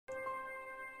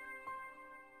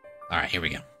All right, here we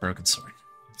go. Broken sword.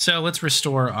 So let's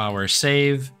restore our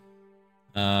save.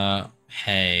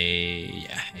 Hey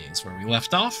is where we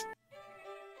left off.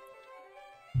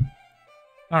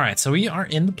 All right, so we are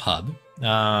in the pub.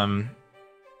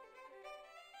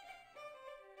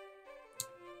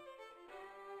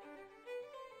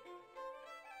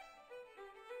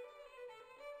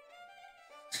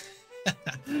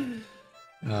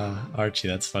 Archie,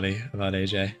 that's funny about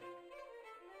AJ.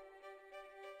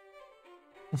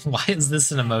 Why is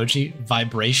this an emoji?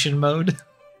 Vibration mode?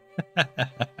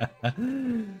 I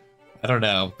don't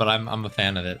know, but I'm a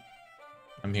fan of it.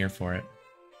 I'm here for it.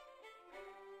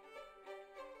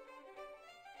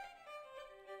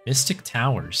 Mystic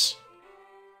Towers.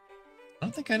 I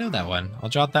don't think I know that one. I'll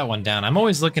jot that one down. I'm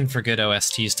always looking for good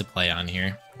OSTs to play on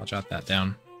here. I'll jot that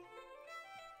down.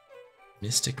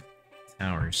 Mystic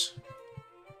Towers.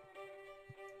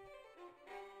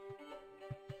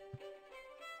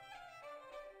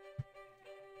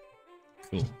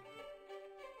 Cool.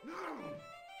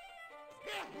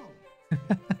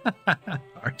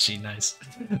 Archie, nice.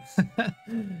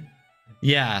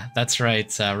 Yeah, that's right,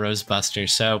 Rosebuster.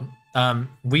 So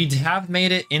we have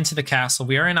made it into the castle.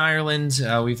 We are in Ireland.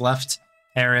 We've left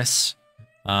Paris.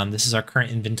 This is our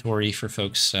current inventory for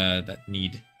folks that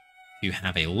need to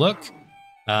have a look.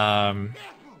 But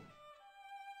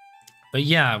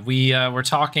yeah, we were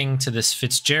talking to this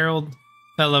Fitzgerald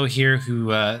fellow here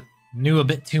who knew a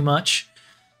bit too much.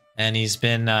 And he's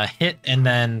been hit and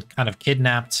then kind of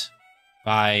kidnapped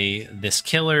by this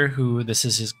killer who, this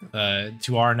is his,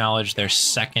 to our knowledge, their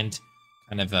second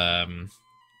kind of,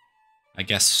 I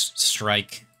guess,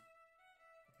 strike.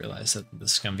 Realize that the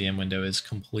ScumVM window is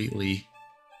completely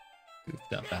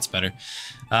goofed up. That's better.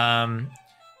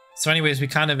 So anyways, we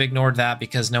kind of ignored that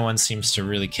because no one seems to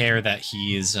really care that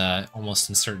he is almost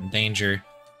in certain danger.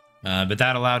 But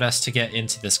that allowed us to get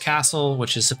into this castle,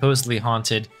 which is supposedly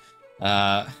haunted.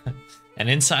 And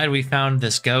inside we found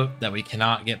this goat that we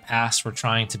cannot get past. We're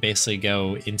trying to basically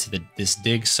go into this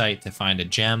dig site to find a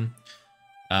gem.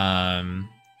 And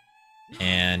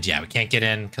yeah, we can't get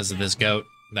in because of this goat.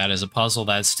 That is a puzzle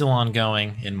that is still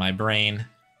ongoing in my brain.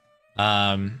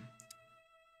 But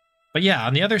yeah,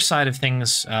 on the other side of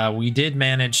things, we did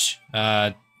manage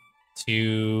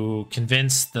to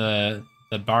convince the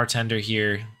bartender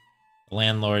here, the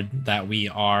landlord, that we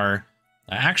are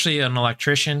actually an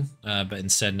electrician, but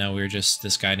instead, no, we're just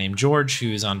this guy named George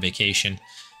who is on vacation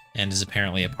and is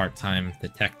apparently a part-time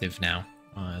detective now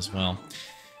as well.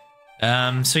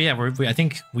 So yeah, I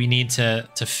think we need to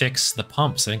fix the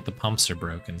pumps. I think the pumps are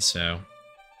broken, so...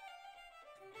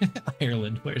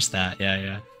 Ireland, where's that?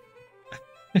 Yeah.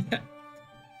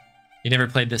 You never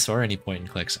played this or any point and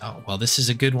clicks. Oh, well, this is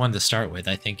a good one to start with.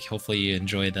 I think hopefully you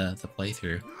enjoy the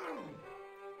playthrough. All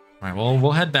right, well,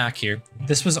 we'll head back here.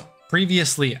 This was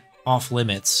previously off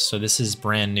limits, so this is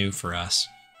brand new for us.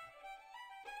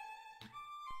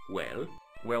 Well,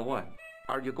 what?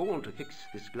 Are you going to fix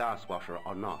this glass washer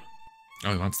or not?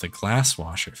 Oh, he wants the glass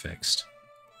washer fixed.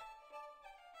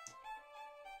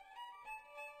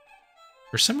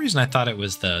 For some reason, I thought it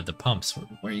was the pumps.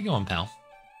 Where are you going, pal?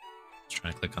 Just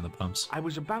trying to click on the pumps. I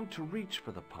was about to reach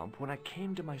for the pump when I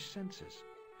came to my senses.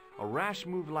 A rash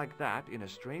move like that in a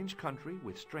strange country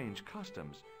with strange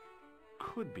customs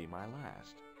could be my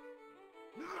last.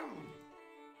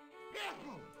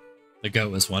 The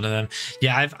goat was one of them.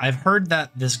 Yeah, I've heard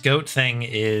that this goat thing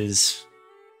is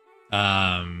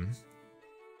a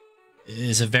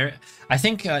very... I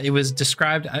think it was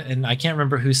described, and I can't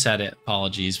remember who said it,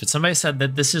 apologies, but somebody said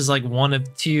that this is like one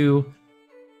of 2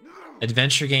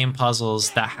 adventure game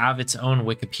puzzles that have its own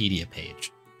Wikipedia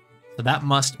page. So that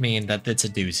must mean that it's a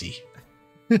doozy.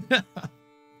 It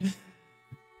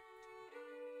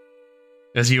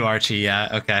was you, Archie, yeah,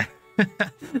 okay.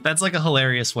 That's like a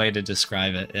hilarious way to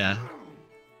describe it, yeah.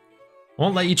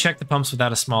 Won't let you check the pumps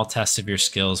without a small test of your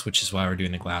skills, which is why we're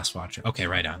doing the glass watcher. Okay,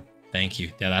 right on. Thank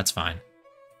you. Yeah, that's fine.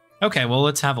 Okay, well,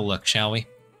 let's have a look, shall we?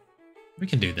 We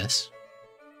can do this.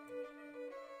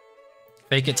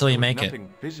 Fake it till you make it.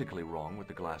 Nothing physically wrong with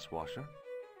the glass washer.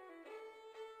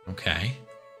 Okay.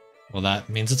 Well, that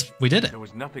means we did it. There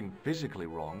was nothing physically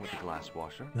wrong with the glass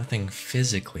washer. Nothing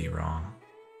physically wrong.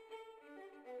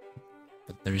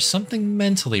 But there's something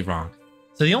mentally wrong.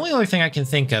 So the only other thing I can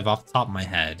think of off the top of my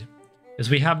head is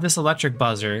we have this electric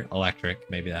buzzer.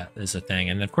 Electric, maybe that is a thing.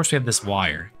 And of course we have this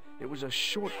wire. It was a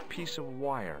short piece of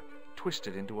wire,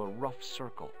 twisted into a rough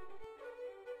circle.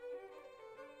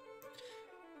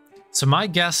 So my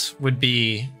guess would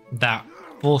be that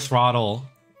full throttle,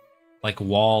 like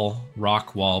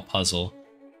rock wall puzzle,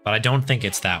 but I don't think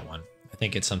it's that one. I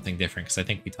think it's something different because I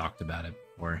think we talked about it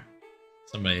before.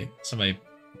 Somebody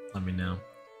let me know.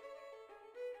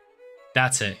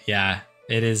 That's it. Yeah,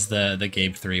 it is the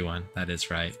Gabe 3 one. That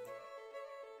is right.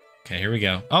 Okay, here we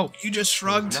go. Oh, you just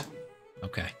shrugged.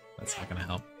 Okay, that's not gonna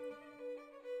help.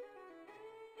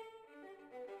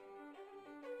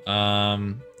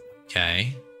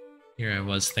 Okay. Here I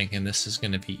was thinking this is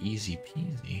gonna be easy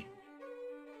peasy.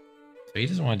 So he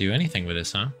doesn't want to do anything with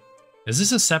this, huh? Is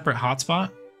this a separate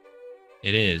hotspot?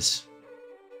 It is.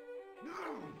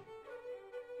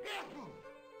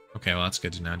 Okay, well that's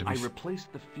good to know. I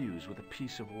replaced the fuse with a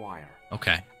piece of wire.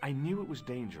 Okay. I knew it was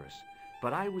dangerous,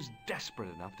 but I was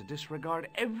desperate enough to disregard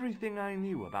everything I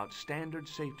knew about standard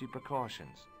safety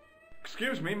precautions.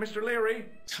 Excuse me, Mr. Leary.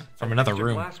 From another Your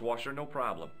room. glass washer, no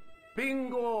problem.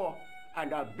 Bingo!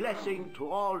 And a blessing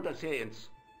to all the saints.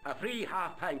 A free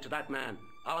half pint to that man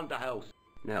on the house.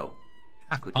 Now,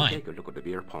 could you Fine. take a look at the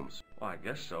beer pumps? Well, I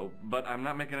guess so, but I'm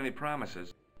not making any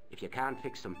promises. If you can't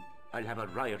fix them, I'll have a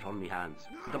riot on me hands.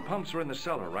 The pumps are in the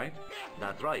cellar, right?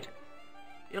 That's right.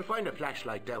 You'll find a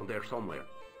flashlight down there somewhere.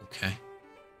 Okay.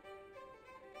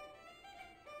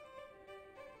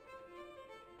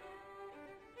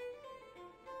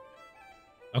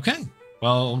 Okay.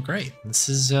 Well, great. This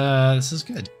is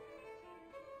good.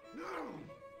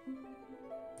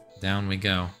 Down we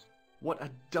go. What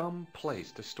a dumb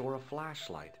place to store a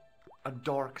flashlight. A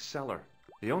dark cellar.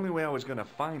 The only way I was going to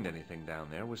find anything down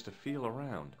there was to feel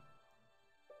around.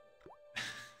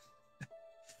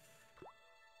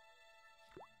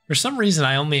 For some reason,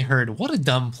 I only heard, what a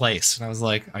dumb place. And I was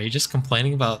like, are you just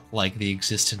complaining about, like, the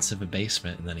existence of a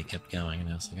basement? And then he kept going, and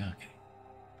I was like, okay.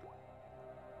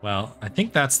 Well, I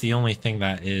think that's the only thing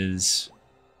that is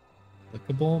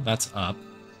clickable. That's up.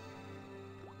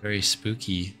 Very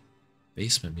spooky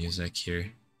basement music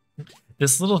here.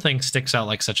 This little thing sticks out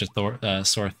like such a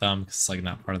sore thumb because it's like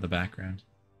not part of the background.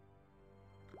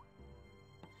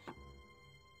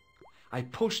 I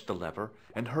pushed the lever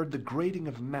and heard the grating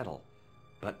of metal,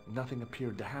 but nothing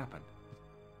appeared to happen.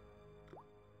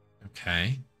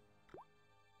 Okay.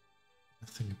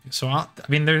 Nothing. So I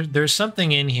mean, there's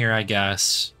something in here, I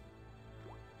guess.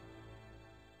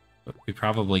 But we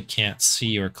probably can't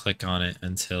see or click on it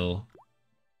until.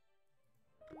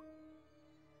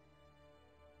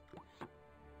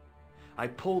 I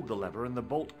pulled the lever and the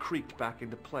bolt creaked back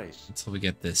into place. Until we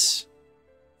get this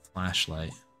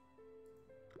flashlight.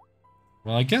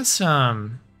 Well, I guess I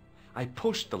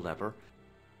pushed the lever.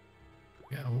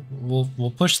 Yeah,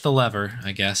 we'll push the lever,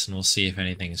 I guess, and we'll see if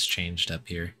anything has changed up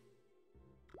here.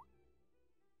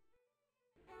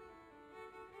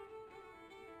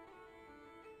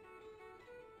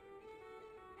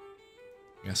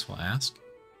 I guess we'll ask.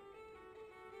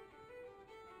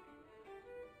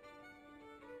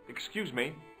 Excuse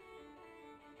me.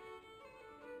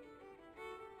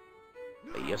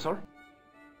 Yes, sir?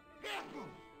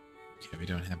 Okay, we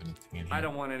don't have anything in here. I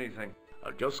don't want anything.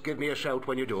 Just give me a shout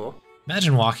when you do.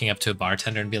 Imagine walking up to a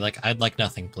bartender and be like, I'd like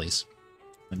nothing, please.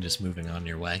 And just moving on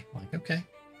your way. Like, okay.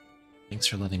 Thanks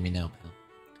for letting me know, pal.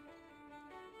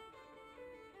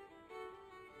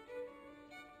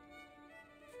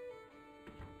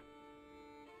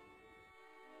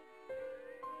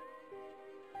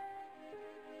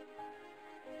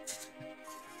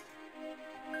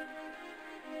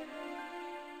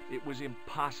 It was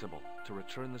impossible to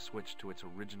return the switch to its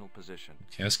original position.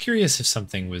 Okay, I was curious if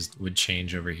something would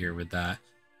change over here with that.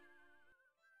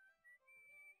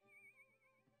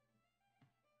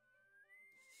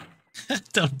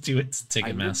 Don't do it, Ticketmaster.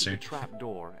 I lifted the trap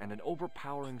door, and an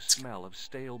overpowering smell of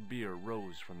stale beer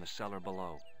rose from the cellar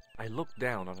below. I looked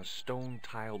down on a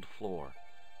stone-tiled floor,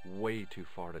 way too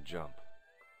far to jump.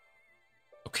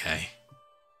 Okay.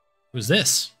 Who's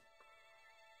this?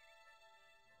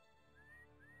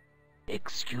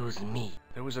 Excuse me.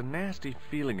 There was a nasty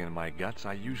feeling in my guts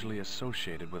I usually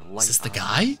associated with light. Is this the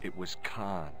eyes. guy? It was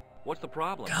Khan. What's the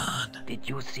problem? Khan. Did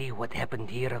you see what happened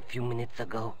here a few minutes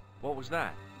ago? What was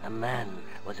that? A man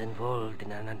was involved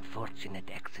in an unfortunate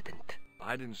accident.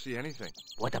 I didn't see anything.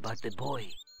 What about the boy?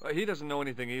 He doesn't know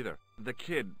anything either. The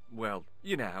kid, well,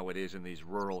 you know how it is in these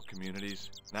rural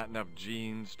communities. Not enough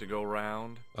genes to go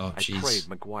round. Oh, I jeez.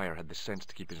 prayed McGuire had the sense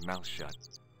to keep his mouth shut.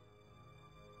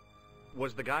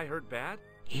 Was the guy hurt bad?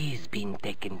 He's been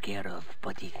taken care of,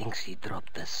 but he thinks he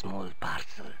dropped a small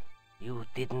parcel. You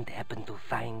didn't happen to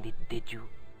find it, did you?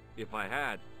 If I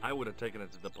had, I would have taken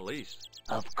it to the police.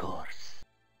 Of course.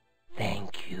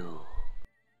 Thank you.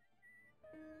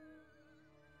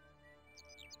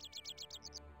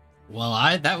 Well,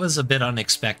 that was a bit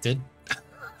unexpected.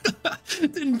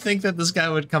 Didn't think that this guy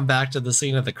would come back to the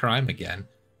scene of the crime again.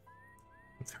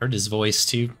 Heard his voice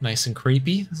too, nice and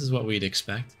creepy. This is what we'd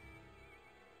expect.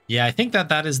 Yeah, I think that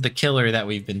that is the killer that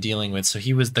we've been dealing with. So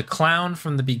he was the clown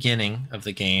from the beginning of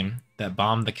the game that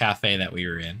bombed the cafe that we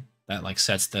were in. That like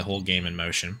sets the whole game in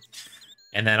motion.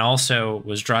 And then also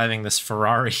was driving this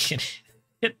Ferrari and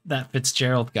hit that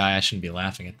Fitzgerald guy. I shouldn't be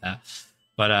laughing at that.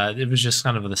 But it was just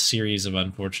kind of a series of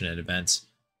unfortunate events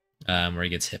where he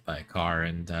gets hit by a car.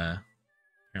 And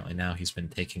apparently now he's been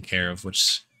taken care of,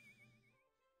 which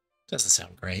doesn't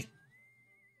sound great.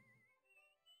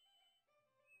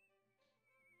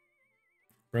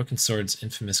 Broken Sword's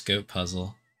infamous goat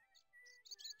puzzle.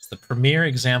 It's the premier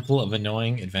example of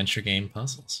annoying adventure game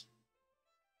puzzles.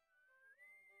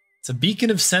 It's a beacon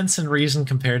of sense and reason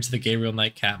compared to the Gabriel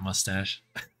Knight cat mustache.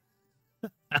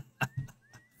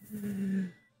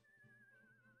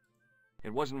 It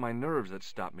wasn't my nerves that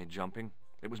stopped me jumping.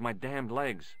 It was my damned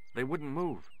legs. They wouldn't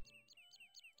move.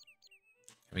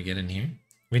 Can we get in here?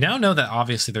 We now know that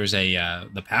obviously there's a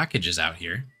the package is out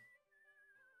here.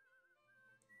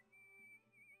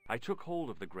 I took hold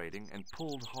of the grating and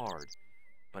pulled hard,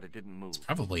 but it didn't move. It's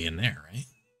probably in there, right?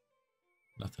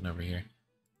 Nothing over here.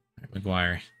 All right,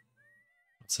 McGuire.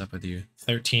 What's up with you?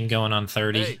 13 going on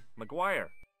 30. Hey, McGuire.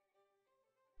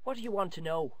 What do you want to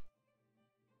know?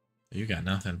 You got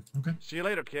nothing. Okay. See you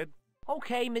later, kid.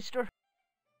 Okay, mister.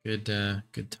 Good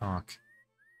good talk.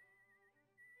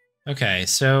 Okay,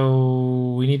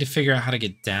 so we need to figure out how to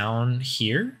get down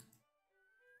here.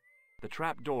 The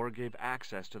trap door gave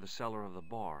access to the cellar of the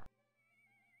bar.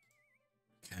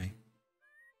 Okay.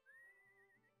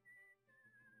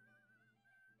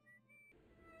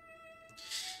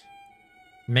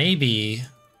 Maybe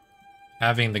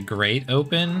having the grate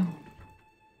open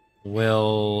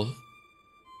will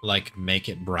like make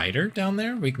it brighter down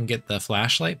there. We can get the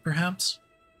flashlight perhaps.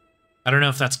 I don't know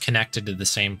if that's connected to the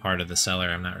same part of the cellar.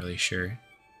 I'm not really sure.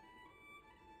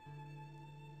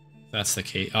 If that's the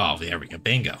case. Oh, there we go.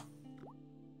 Bingo.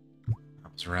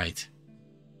 That was right.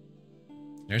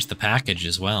 There's the package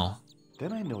as well.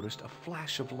 Then I noticed a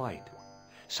flash of light.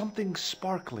 Something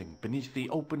sparkling beneath the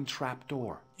open trap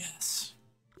door. Yes.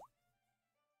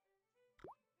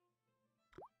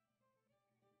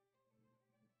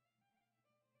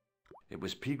 It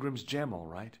was Peagram's gem, all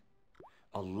right.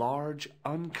 A large,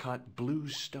 uncut blue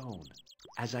stone.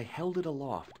 As I held it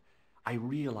aloft, I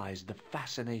realized the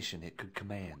fascination it could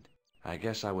command. I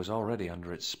guess I was already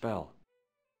under its spell.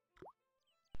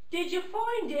 Did you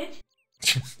find it?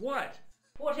 What?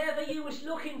 Whatever you was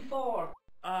looking for.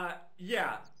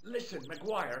 Yeah. Listen,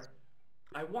 McGuire.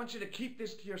 I want you to keep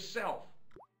this to yourself.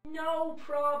 No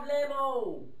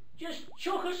problemo. Just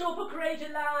chuck us up a crate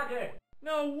of lager.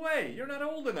 No way. You're not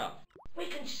old enough. We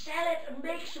can sell it and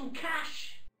make some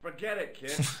cash. Forget it,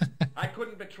 kid. I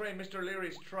couldn't betray Mr.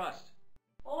 Leary's trust.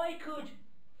 I could,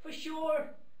 for sure.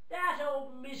 That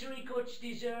old misery guts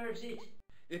deserves it.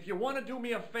 If you want to do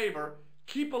me a favor,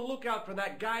 keep a lookout for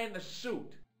that guy in the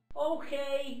suit.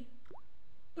 Okay.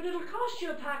 But it'll cost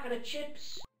you a packet of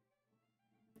chips.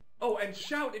 Oh, and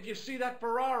shout if you see that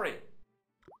Ferrari.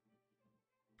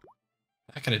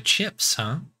 Packet of chips,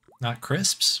 huh? Not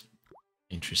crisps.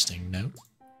 Interesting note.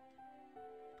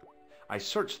 I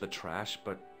searched the trash,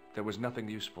 but there was nothing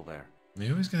useful there.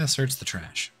 We always gotta search the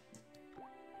trash.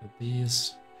 With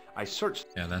these. I searched.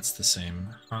 Yeah, that's the same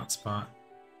hotspot.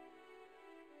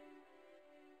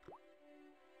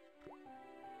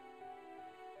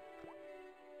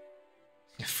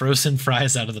 Frozen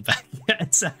fries out of the bag. Yeah,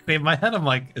 exactly. In my head, I'm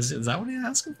like, is that what he's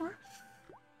asking for?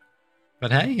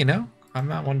 But hey, you know, I'm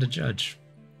not one to judge.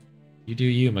 You do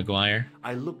you, McGuire.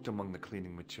 I looked among the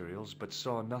cleaning materials, but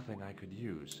saw nothing I could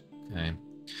use. Okay.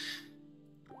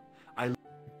 I...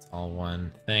 It's all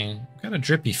one thing. We've got a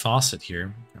drippy faucet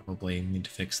here. Probably need to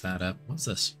fix that up. What's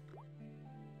this?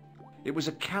 It was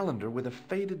a calendar with a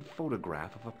faded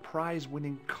photograph of a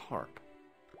prize-winning carp.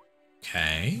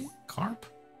 Okay. Carp?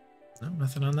 No,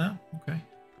 nothing on that? Okay.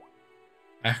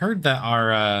 I heard that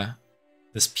our,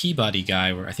 this Peabody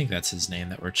guy, I think that's his name,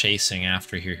 that we're chasing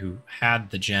after here, who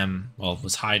had the gem, well,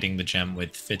 was hiding the gem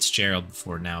with Fitzgerald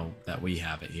before now that we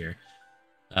have it here.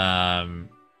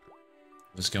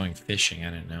 Was going fishing. I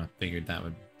didn't know. Figured that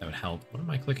would help. What am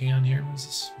I clicking on here? What is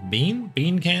this? Bean?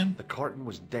 Bean can? The carton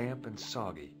was damp and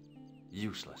soggy.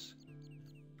 Useless.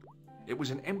 It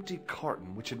was an empty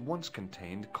carton which had once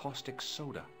contained caustic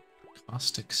soda.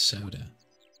 Caustic soda.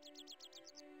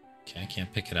 Okay, I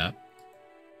can't pick it up.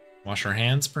 Wash our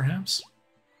hands, perhaps?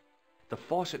 The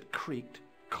faucet creaked,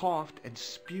 coughed, and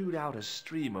spewed out a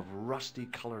stream of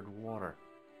rusty-colored water.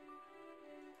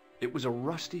 It was a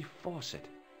rusty faucet.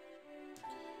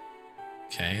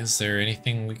 Okay, is there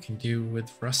anything we can do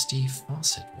with rusty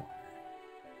faucet water?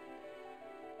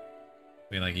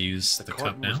 We like use the cup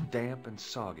carton now? was damp and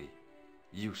soggy.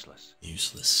 Useless.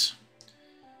 Useless.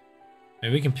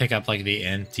 Maybe we can pick up like the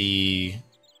empty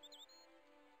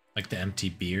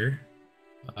beer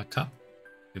cup,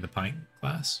 the pint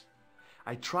glass.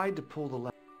 I tried to pull the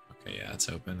lever. Okay, yeah, it's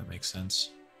open. That makes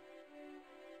sense.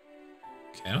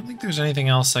 Okay, I don't think there's anything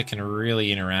else I can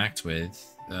really interact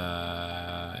with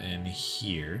in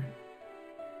here.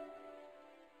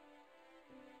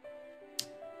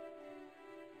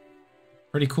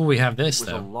 Pretty cool we have this, With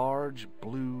though. a large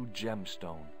blue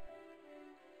gemstone.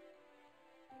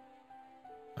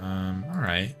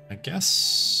 Alright. I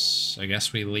guess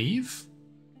we leave?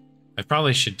 I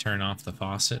probably should turn off the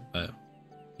faucet, but,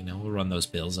 you know, we'll run those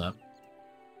bills up.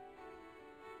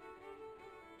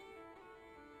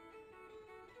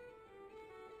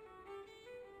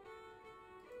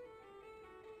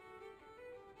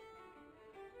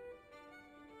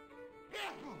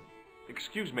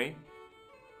 Excuse me.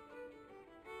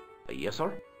 Yes,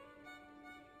 sir?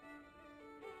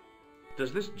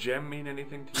 Does this gem mean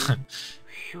anything to you?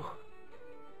 Phew.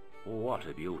 What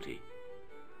a beauty.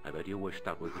 I bet you wish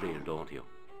that was real, don't you?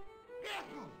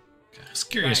 I was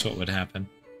curious what would happen.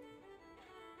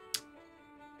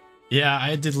 Yeah,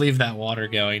 I did leave that water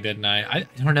going, didn't I? I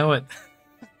don't know what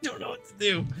I don't know what to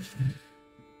do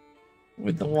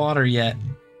with the water yet.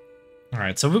 All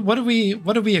right, so what do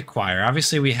we acquire?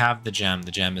 Obviously, we have the gem.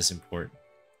 The gem is important.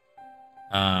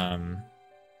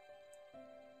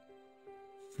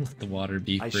 Let the water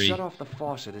be free. I shut off the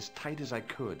faucet as tight as I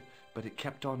could, but it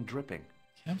kept on dripping.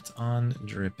 Kept on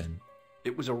dripping.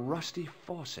 It was a rusty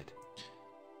faucet.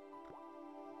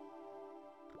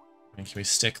 And can we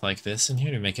stick like this in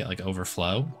here to make it like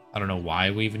overflow? I don't know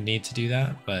why we even need to do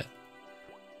that, but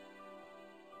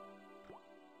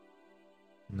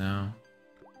no.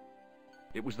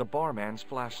 It was the barman's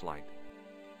flashlight.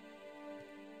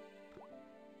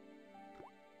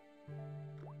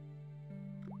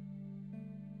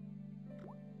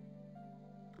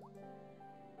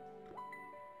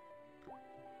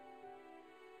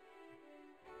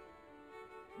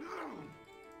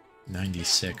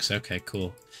 '96. Okay,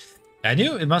 cool. I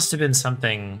knew it must have been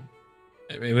something.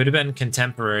 It would have been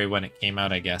contemporary when it came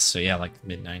out, I guess. So yeah, like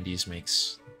mid '90s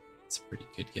makes. It's a pretty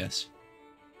good guess.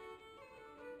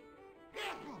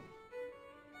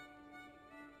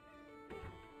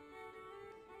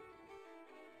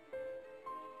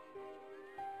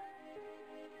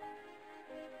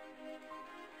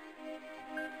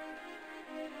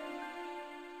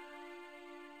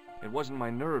 It wasn't my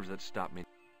nerves that stopped me.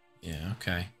 Yeah.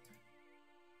 Okay.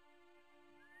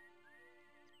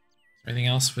 Anything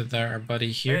else with our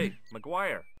buddy here? Hey,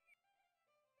 McGuire.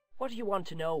 What do you want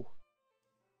to know?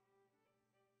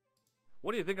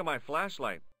 What do you think of my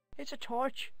flashlight? It's a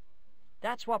torch.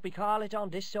 That's what we call it on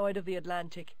this side of the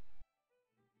Atlantic.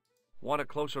 Want a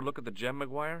closer look at the gem,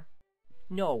 McGuire?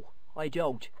 No, I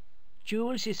don't.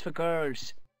 Jewels is for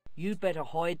girls. You'd better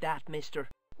hide that, mister.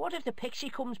 What if the pixie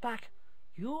comes back?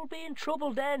 You'll be in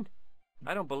trouble then.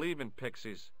 I don't believe in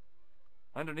pixies.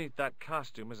 Underneath that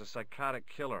costume is a psychotic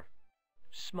killer.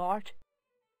 Smart.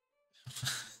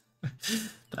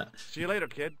 See you later,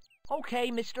 kid. Okay,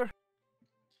 mister.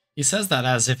 He says that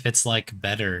as if it's like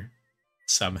better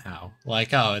somehow.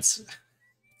 Like, oh, it's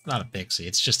not a pixie,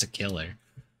 it's just a killer.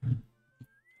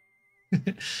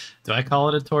 Do I call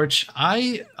it a torch?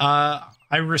 I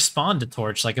respond to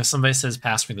torch. Like if somebody says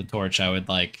pass me the torch, I would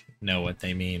like know what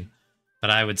they mean.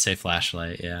 But I would say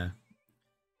flashlight, yeah.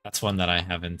 That's one that I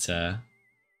haven't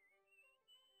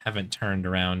turned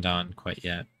around on quite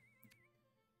yet.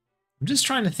 I'm just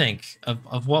trying to think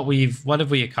of what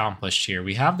have we accomplished here.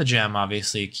 We have the gem,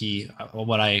 obviously a key,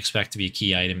 what I expect to be a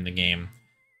key item in the game.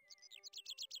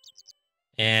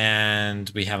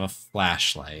 And we have a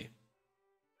flashlight.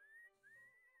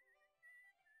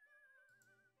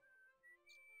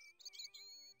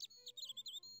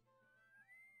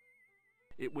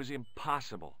 It was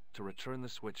impossible to return the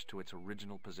switch to its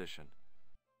original position.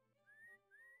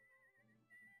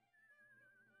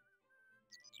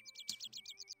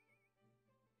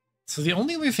 So the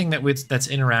only other thing that's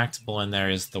interactable in there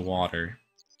is the water.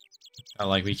 Not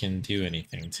like we can do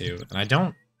anything to. And I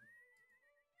don't...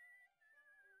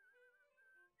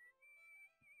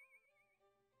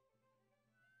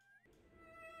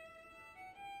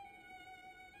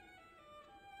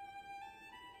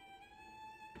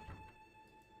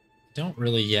 don't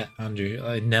really yet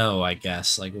know, I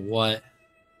guess, like what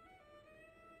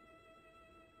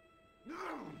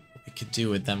we could do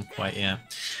with them quite yet.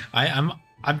 I'm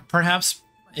perhaps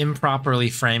improperly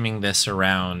framing this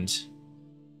around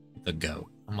the goat.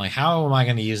 I'm like, how am I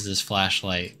going to use this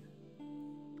flashlight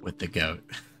with the goat?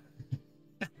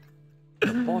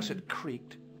 The faucet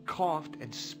creaked, coughed,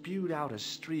 and spewed out a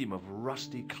stream of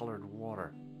rusty-colored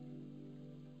water.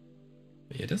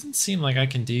 It doesn't seem like I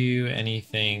can do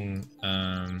anything,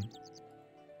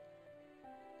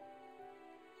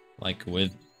 like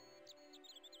with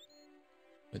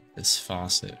this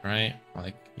faucet, right?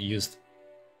 Like, use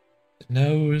the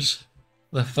nose.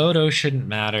 The photo shouldn't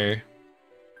matter.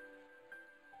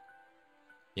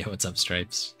 Yeah, what's up,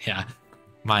 Stripes? Yeah,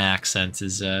 my accent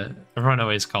is, everyone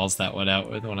always calls that one out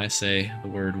when I say the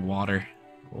word water.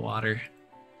 Water.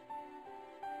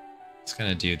 Just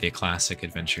gonna do the classic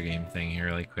adventure game thing here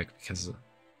really quick because I'm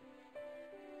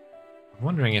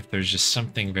wondering if there's just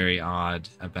something very odd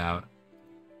about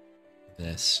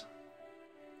this.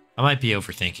 I might be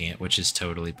overthinking it, which is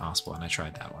totally possible, and I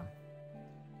tried that one.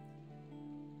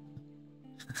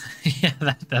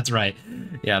 Yeah, that's right.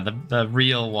 Yeah, the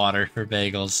real water for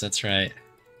bagels, that's right.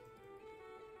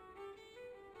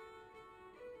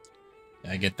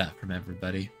 I get that from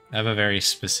everybody. I have a very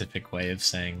specific way of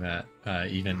saying that,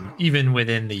 even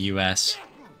within the US.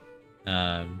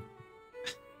 Got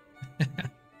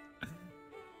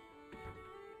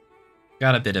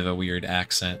a bit of a weird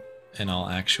accent in all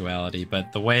actuality,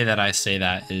 but the way that I say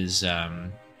that is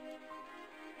a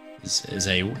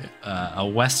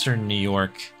Western New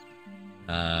York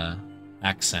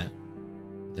accent.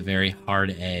 The very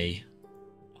hard A,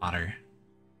 water.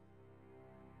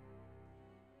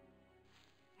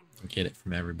 Get it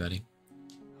from everybody.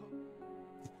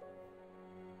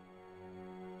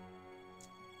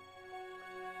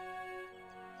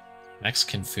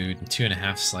 Mexican food and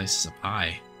 2.5 slices of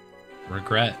pie.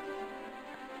 Regret.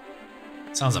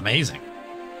 Sounds amazing.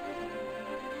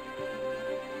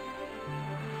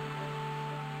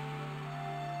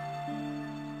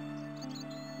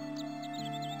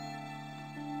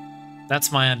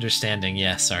 That's my understanding,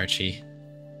 yes, Archie.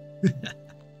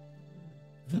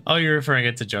 Oh, you're referring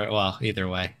it to George. Well, either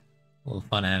way. A little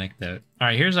fun anecdote. All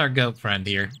right, here's our goat friend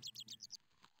here.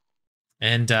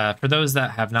 And for those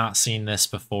that have not seen this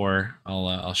before,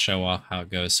 I'll show off how it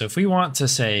goes. So if we want to,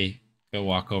 say, go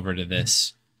walk over to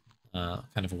this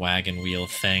kind of wagon wheel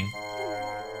thing,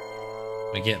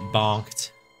 we get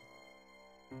bonked.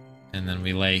 And then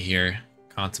we lay here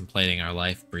contemplating our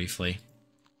life briefly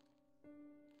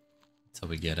until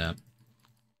we get up.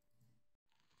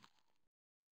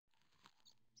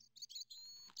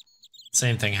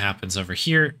 Same thing happens over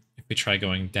here if we try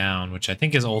going down, which I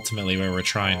think is ultimately where we're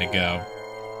trying to go.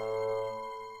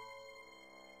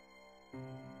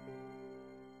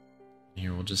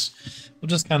 Here we'll just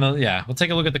kind of, yeah, we'll take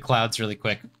a look at the clouds really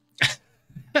quick.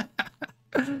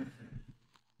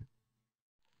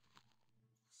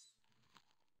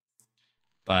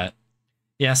 But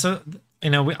yeah, so you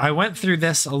know, I went through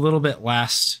this a little bit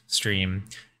last stream.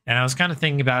 And I was kind of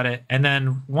thinking about it. And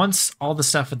then once all the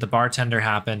stuff with the bartender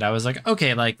happened, I was like,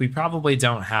 okay, like we probably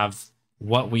don't have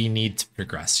what we need to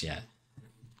progress yet.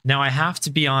 Now, I have to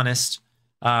be honest,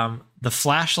 the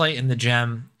flashlight and the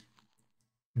gem,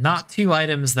 not two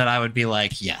items that I would be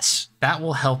like, yes, that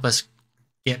will help us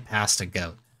get past a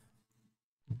goat.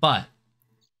 But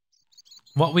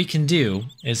what we can do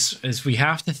is we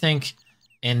have to think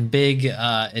in big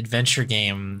adventure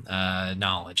game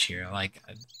knowledge here. Like,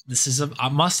 this is I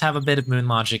must have a bit of moon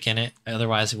logic in it,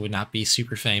 otherwise it would not be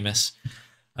super famous.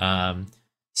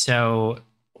 So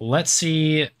let's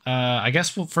see. I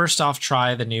guess we'll first off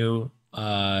try the new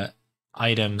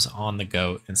items on the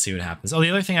goat and see what happens. Oh, the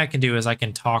other thing I can do is I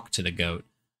can talk to the goat.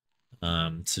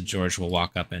 So George will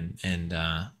walk up and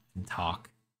talk.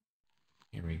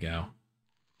 Here we go.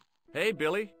 Hey,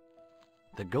 Billy.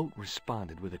 The goat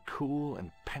responded with a cool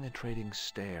and penetrating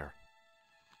stare.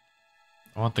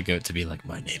 I want the goat to be like,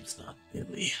 my name's not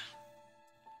Billy.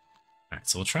 Alright,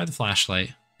 so we'll try the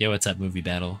flashlight. Yo, what's up, Movie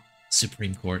Battle?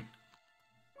 Supreme Court.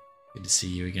 Good to see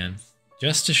you again.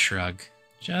 Just a shrug.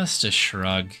 Just a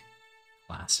shrug.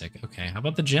 Classic. Okay, how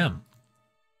about the gem?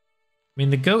 I mean,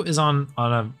 the goat is on a...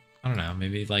 I don't know,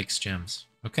 maybe he likes gems.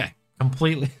 Okay,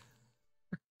 completely...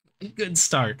 Good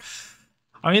start.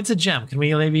 I mean, it's a gem. Can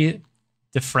we maybe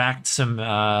diffract some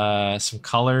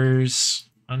colors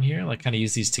on here? Like, kind of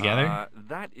use these together?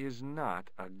 That is not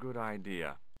a good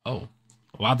idea. Oh.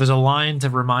 Wow, there's a line to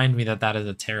remind me that that is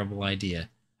a terrible idea.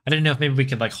 I didn't know if maybe we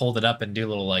could, like, hold it up and do a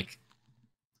little, like,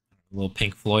 a little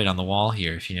Pink Floyd on the wall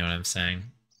here, if you know what I'm saying.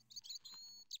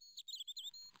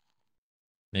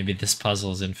 Maybe this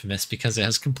puzzle is infamous because it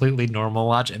has completely normal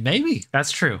logic. Maybe.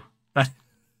 That's true.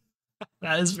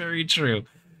 That is very true.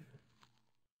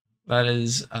 That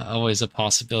is always a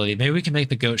possibility. Maybe we can make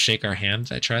the goat shake our hand.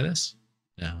 Did I try this?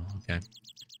 No. Okay.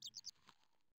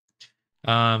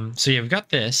 So yeah, we've got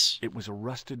this. It was a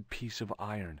rusted piece of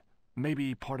iron.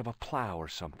 Maybe part of a plow or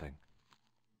something.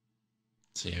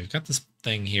 So yeah, we've got this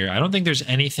thing here. I don't think there's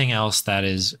anything else that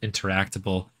is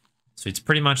interactable. So it's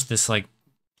pretty much this like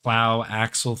plow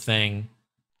axle thing.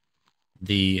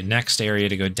 The next area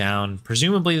to go down,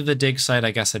 presumably the dig site.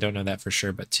 I guess I don't know that for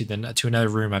sure, but to another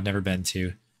room I've never been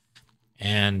to,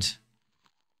 and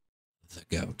the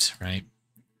goat, right?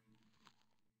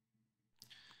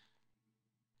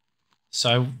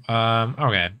 So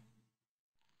okay,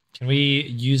 can we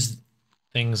use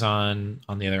things on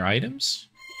the other items?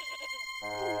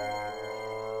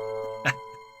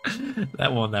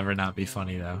 That will never not be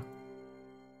funny though.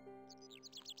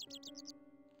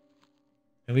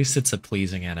 At least it's a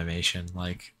pleasing animation,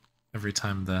 like every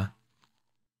time the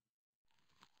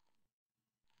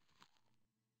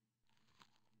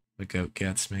goat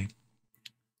gets me.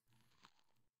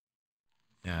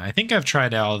 Yeah, I think I've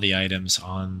tried all the items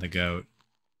on the goat.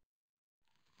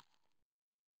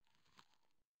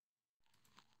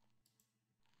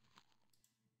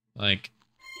 Like,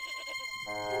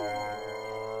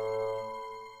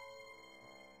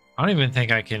 I don't even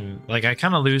think I can, like, I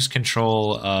kind of lose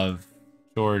control of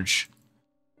George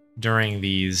during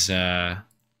these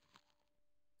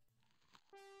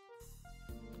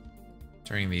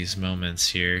moments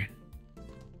here.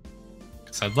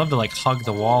 Cause I'd love to like hug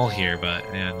the wall here, but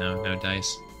yeah, no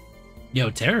dice. Yo,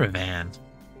 Terravan.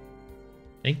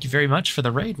 Thank you very much for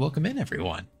the raid. Welcome in,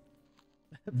 everyone.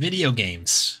 Video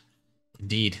games.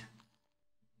 Indeed.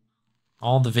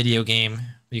 All the video game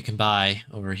you can buy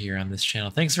over here on this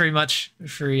channel. Thanks very much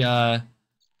for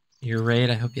your raid.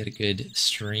 I hope you had a good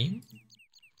stream.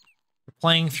 We're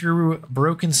playing through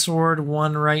Broken Sword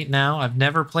 1 right now. I've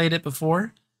never played it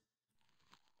before.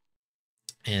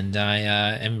 And I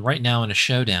am right now in a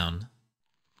showdown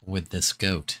with this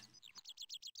goat.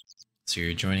 So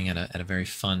you're joining at a very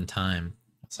fun time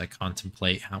as I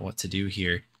contemplate what to do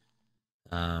here.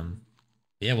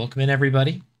 Yeah, welcome in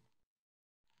everybody.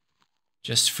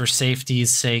 Just for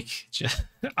safety's sake,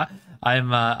 I'm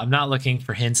not looking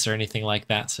for hints or anything like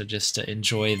that. So just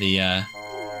enjoy the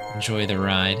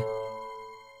ride.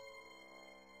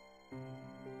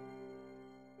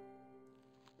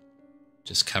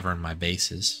 Just covering my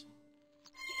bases.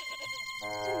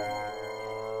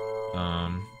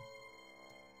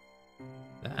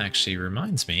 That actually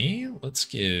reminds me. Let's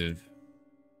give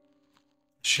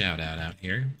a shout out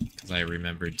here because I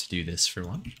remembered to do this for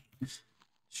one.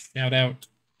 Shout out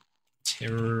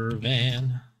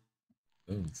Terravan.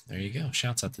 Boom, there you go.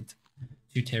 Shouts out to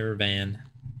Terravan.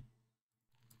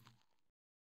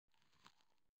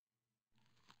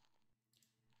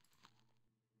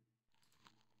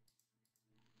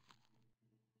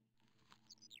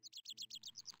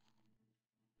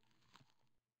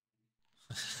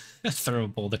 Throw a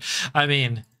boulder. I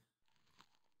mean,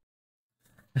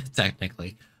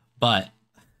 technically, but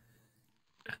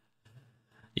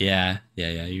yeah,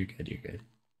 you're good.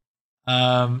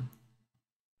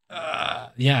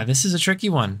 Yeah, this is a tricky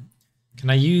one. Can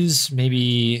I use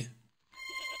maybe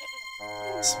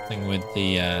something with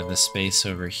the space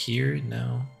over here?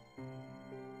 No.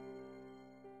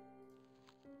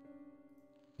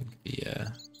 It could be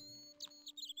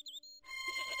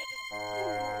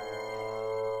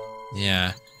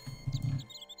yeah.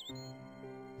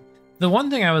 The one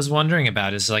thing I was wondering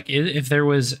about is like if there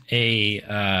was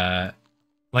a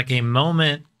like a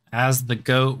moment as the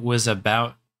goat was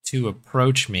about to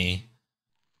approach me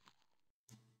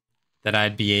that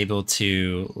I'd be able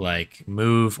to like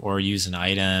move or use an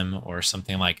item or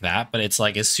something like that. But it's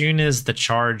like as soon as the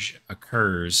charge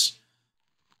occurs,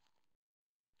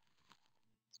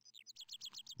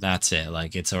 that's it.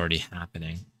 Like it's already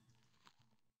happening.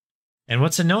 And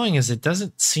what's annoying is it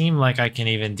doesn't seem like I can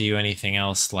even do anything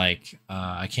else. Like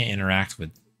I can't interact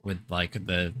with like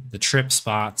the trip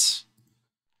spots,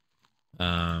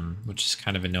 which is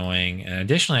kind of annoying. And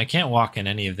additionally, I can't walk in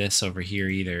any of this over here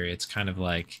either. It's kind of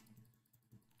like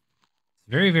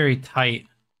very, very tight.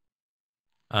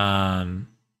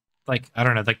 Like I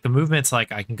don't know, like the movement's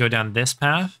like I can go down this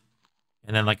path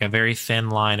and then like a very thin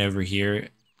line over here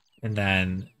and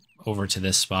then over to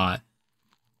this spot.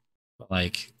 But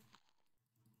like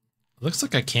looks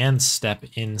like I can step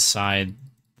inside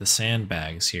the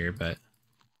sandbags here, but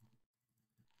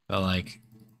like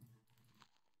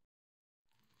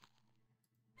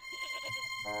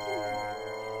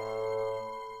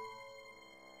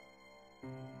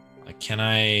can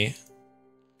I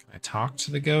talk to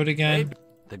the goat again? Hey,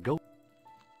 the goat.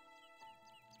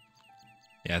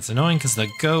 Yeah, it's annoying because the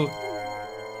goat,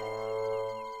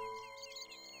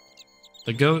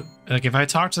 like if I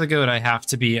talk to the goat, I have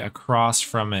to be across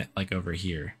from it, like over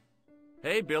here.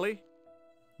 Hey, Billy.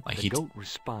 Like The goat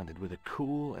responded with a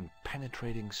cool and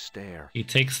penetrating stare. he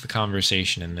takes the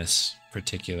conversation in this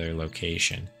particular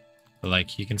location. But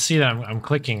like you can see that I'm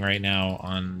clicking right now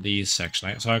on these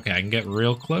sections. So okay, I can get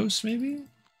real close maybe?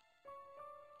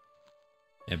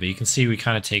 Yeah, but you can see we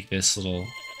kind of take this little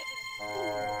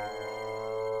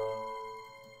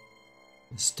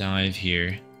dive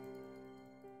here.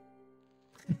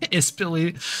 Is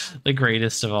Billy the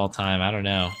greatest of all time? I don't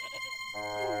know.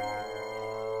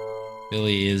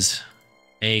 Billy is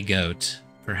a goat,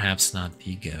 perhaps not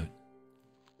the goat.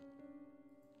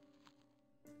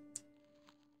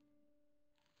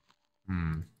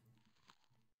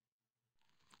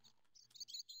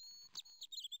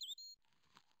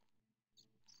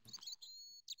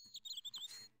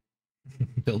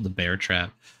 Build the bear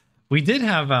trap. We did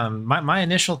have my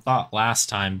initial thought last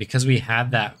time, because we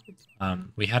had that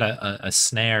we had a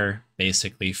snare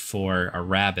basically for a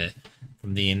rabbit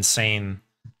from the insane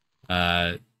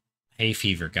hay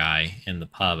fever guy in the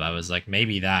pub. I was like,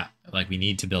 maybe that, like, we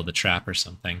need to build a trap or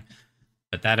something,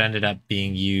 but that ended up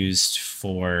being used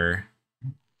for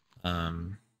yeah,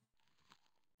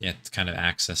 it's kind of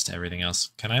access to everything else.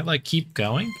 Can I like keep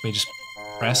going? Can we just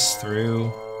press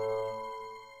through?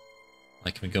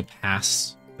 Like, can we go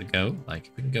past the goat? Like,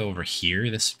 if we can go over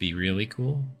here, this would be really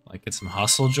cool. Like, get some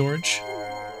hustle, George.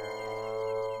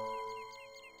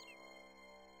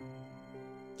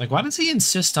 Like, why does he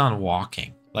insist on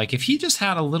walking? Like, if he just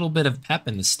had a little bit of pep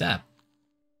in the step,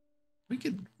 we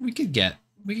could get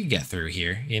through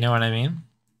here. You know what I mean?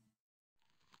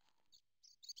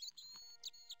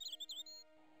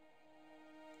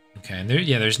 Okay, and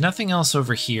there's nothing else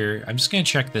over here. I'm just gonna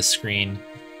check this screen.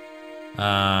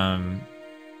 Because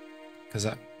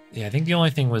I think the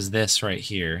only thing was this right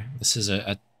here. This is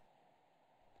a...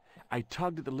 I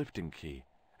tugged at the lifting key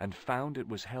and found it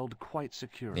was held quite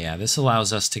secure. Yeah, this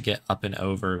allows us to get up and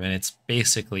over, and it's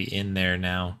basically in there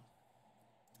now.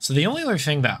 So the only other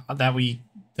thing that we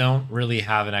don't really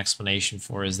have an explanation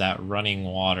for is that running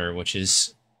water, which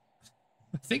is...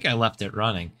 I think I left it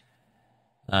running.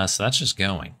 So that's just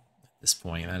going at this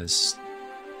point. That is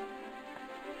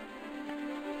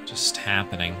just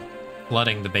happening.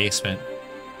 Flooding the basement,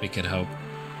 we could hope.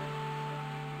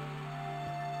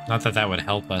 Not that that would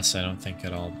help us, I don't think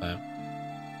at all, but...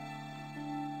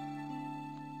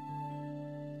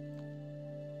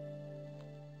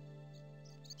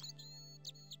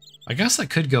 I guess I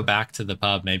could go back to the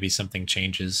pub. Maybe something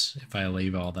changes if I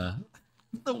leave all the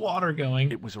water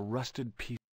going. It was a rusted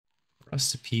piece.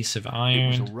 Rusted piece of iron.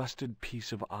 It was a rusted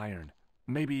piece of iron.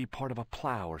 Maybe part of a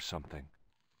plow or something.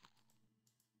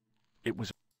 It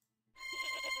was...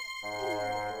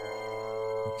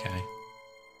 Okay.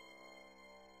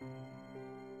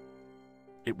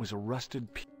 It was a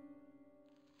rusted piece.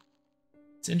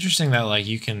 It's interesting that like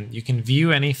you can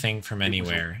view anything from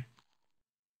anywhere.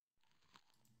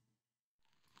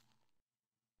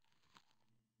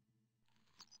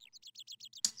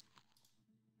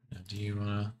 Now, do you want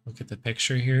to look at the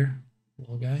picture here,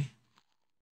 little guy?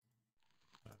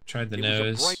 Tried the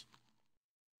nose.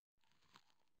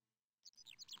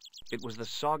 It was the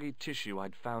soggy tissue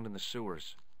I'd found in the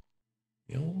sewers.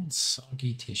 The old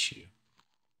soggy tissue.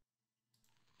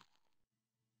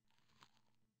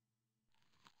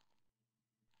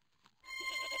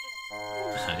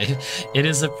 It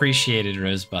is appreciated,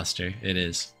 Rosebuster. It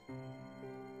is.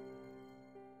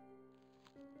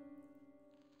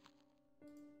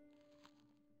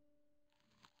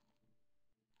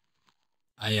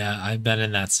 I've been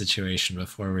in that situation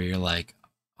before where you're like,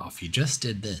 oh, if you just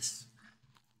did this.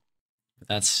 But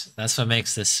that's what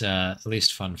makes this at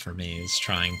least fun for me, is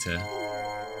trying to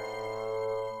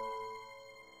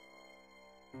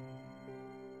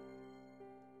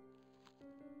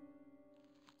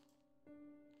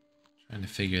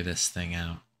figure this thing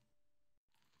out.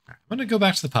 Right, I'm gonna go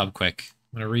back to the pub quick.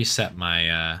 I'm gonna reset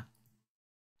my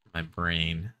my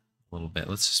brain a little bit.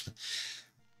 Let's just...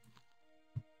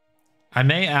 I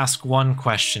may ask one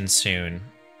question soon.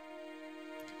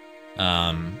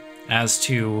 As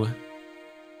to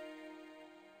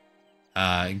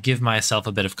give myself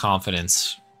a bit of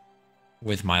confidence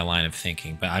with my line of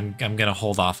thinking, but I'm gonna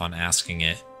hold off on asking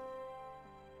it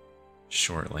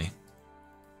shortly.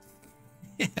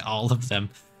 All of them.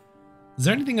 Is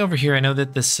there anything over here? I know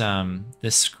that this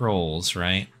this scrolls,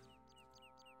 right?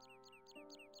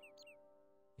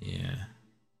 Yeah.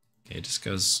 Okay, it just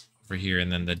goes over here,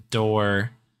 and then the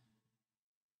door.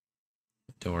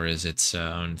 The door is its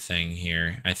own thing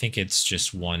here. I think it's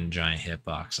just one giant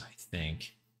hitbox, I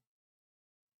think.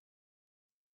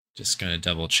 Just gonna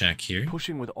double check here.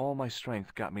 Pushing with all my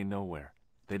strength got me nowhere.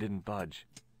 They didn't budge.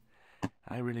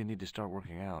 I really need to start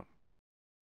working out.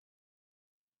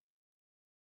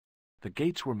 The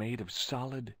gates were made of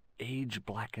solid,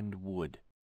 age-blackened wood.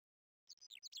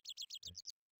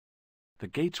 The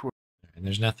gates were... And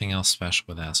there's nothing else special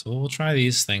with that, so we'll try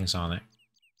these things on it.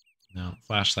 No,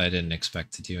 flashlight I didn't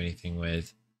expect to do anything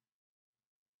with.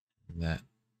 That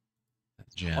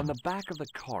gem. On the back of the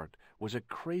cart was a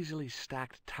crazily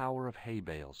stacked tower of hay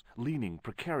bales, leaning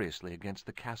precariously against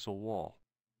the castle wall.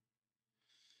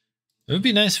 It would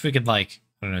be nice if we could, like,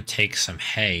 I don't know, take some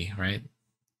hay, right?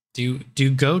 Do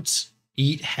goats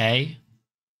eat hay?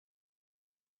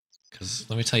 Because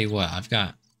let me tell you what,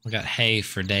 we got hay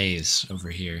for days over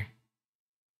here.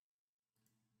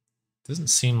 Doesn't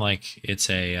seem like it's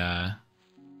a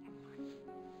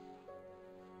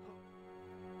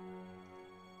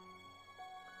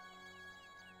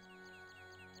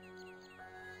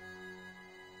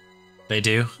They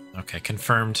do? Okay,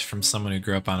 confirmed from someone who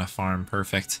grew up on a farm.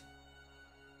 Perfect.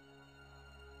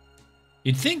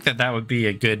 You'd think that that would be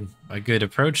a good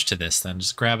approach to this then.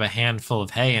 Just grab a handful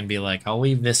of hay and be like, I'll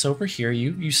leave this over here.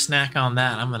 You snack on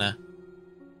that. I'm gonna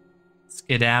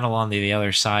skedaddle on the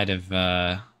other side of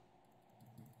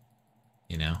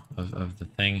you know, of the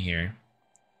thing here.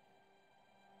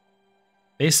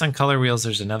 Based on color wheels,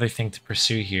 there's another thing to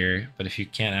pursue here, but if you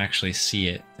can't actually see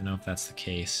it, I don't know if that's the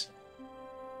case.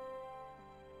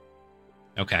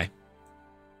 Okay.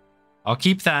 I'll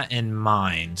keep that in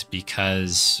mind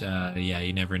because, yeah,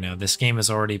 you never know. This game has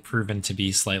already proven to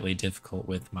be slightly difficult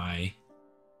with my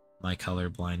color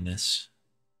blindness.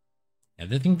 Yeah,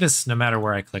 I think this, no matter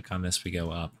where I click on this, we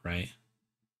go up, right?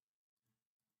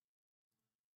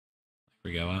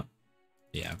 We go up?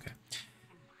 Yeah, okay.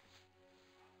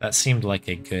 That seemed like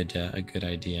a good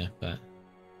idea, but...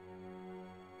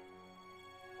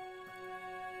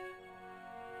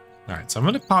 Alright, so I'm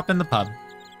going to pop in the pub.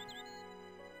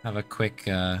 Have a quick,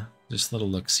 just little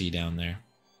look-see down there.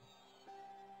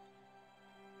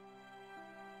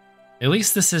 At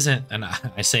least this isn't, and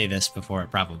I say this before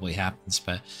it probably happens,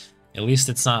 but at least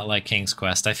it's not like King's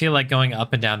Quest. I feel like going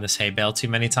up and down this hay bale too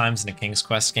many times in a King's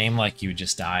Quest game, like you would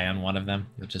just die on one of them.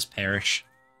 You'll just perish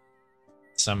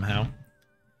somehow.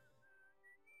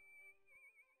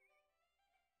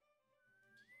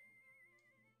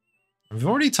 We've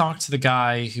already talked to the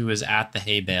guy who was at the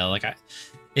hay bale. Like,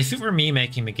 if it were me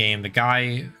making the game, the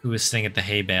guy who was sitting at the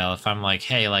hay bale, if I'm like,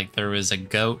 hey, like, there was a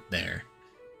goat there.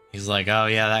 He's like, oh,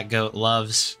 yeah, that goat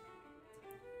loves,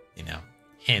 you know,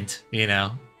 hint, you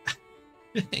know,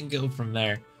 and go from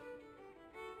there.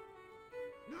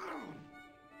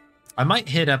 I might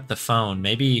hit up the phone.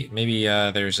 Maybe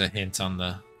there's a hint on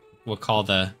the, we'll call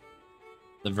the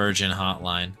Virgin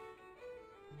hotline.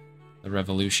 The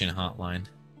Revolution hotline.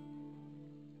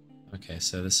 Okay,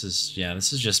 so this is, yeah,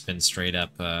 this has just been straight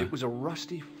up, It was a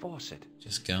rusty faucet.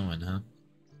 Just going, huh?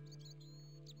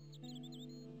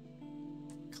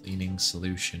 Cleaning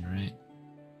solution, right?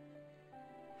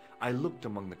 I looked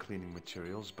among the cleaning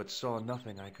materials, but saw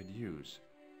nothing I could use.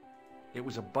 It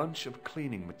was a bunch of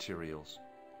cleaning materials.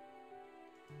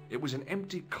 It was an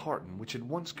empty carton which had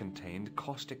once contained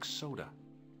caustic soda.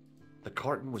 The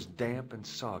carton was damp and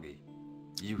soggy,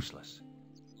 useless.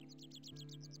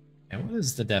 And what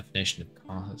is the definition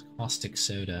of caustic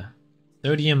soda?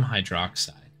 Sodium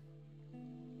hydroxide.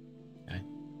 Okay.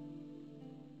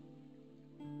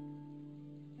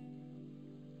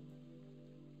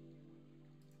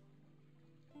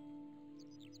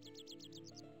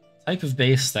 Type of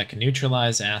base that can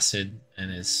neutralize acid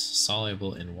and is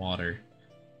soluble in water.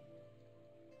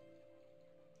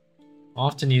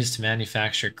 Often used to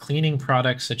manufacture cleaning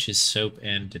products such as soap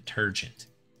and detergent.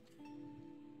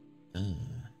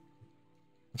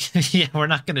 Yeah, we're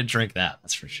not going to drink that,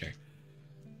 that's for sure.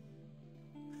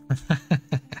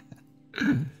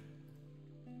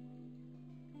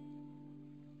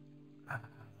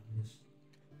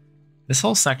 This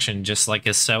whole section just like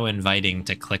is so inviting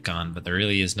to click on, but there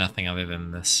really is nothing other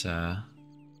than this yeah,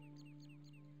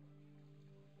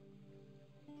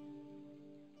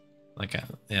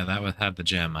 that would have the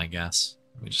gem, I guess.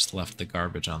 We just left the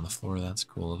garbage on the floor. That's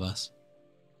cool of us.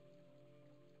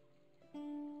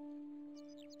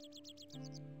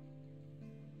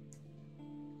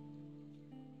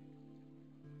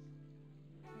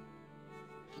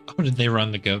 Oh, did they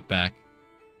run the goat back?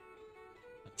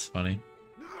 That's funny.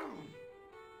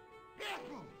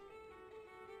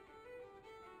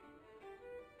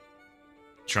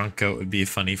 Drunk goat would be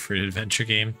funny for an adventure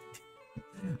game.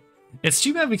 It's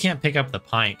too bad we can't pick up the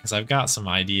pint, because I've got some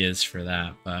ideas for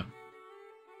that, but...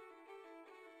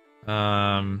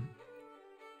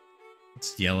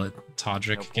 Let's yell at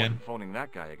Todrick again. Phoning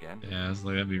that guy again. Yeah, I was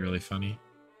like, that'd be really funny.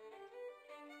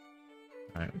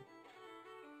 Alright.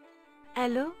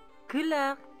 Allô,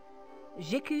 Couleur,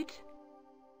 j'écoute.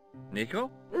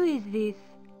 Nico? Who is this?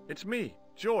 It's me,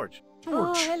 George.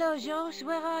 Oh, hello, George.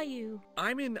 Where are you?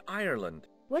 I'm in Ireland.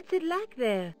 What's it like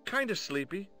there? Kinda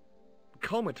sleepy.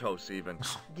 Comatose, even.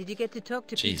 Did you get to talk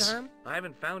to Jeez. Peter? I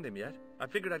haven't found him yet. I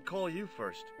figured I'd call you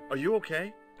first. Are you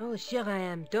okay? Oh, sure I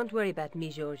am. Don't worry about me,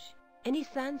 George. Any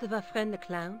signs of our friend the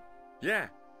clown? Yeah.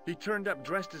 He turned up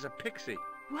dressed as a pixie.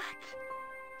 What?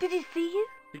 Did he see you?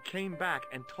 He came back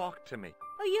and talked to me.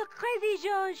 Oh, you're crazy,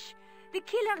 George. The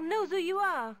killer knows who you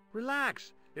are.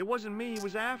 Relax. It wasn't me he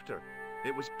was after.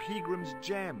 It was Peagram's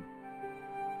gem.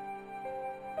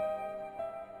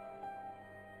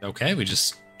 Okay, we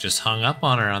just hung up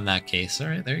on her on that case. All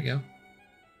right, there you go.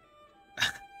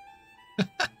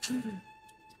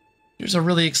 Here's a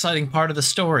really exciting part of the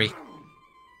story.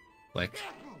 Click.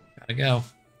 Gotta go.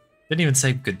 Didn't even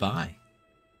say goodbye.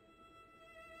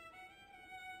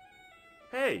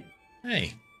 Hey,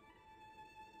 Hey.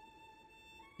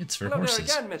 It's for hello horses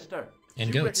there again, mister.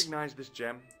 and Do you goats. recognize this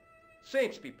gem?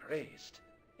 Saints be praised.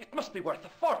 It must be worth a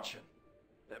fortune.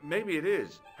 Maybe it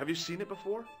is. Have you seen it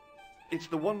before? It's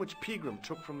the one which Peagram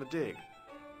took from the dig.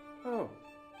 Oh.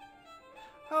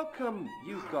 How come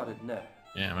you got it now?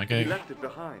 Yeah, am I He going? left it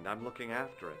behind. I'm looking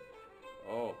after it.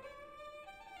 Oh.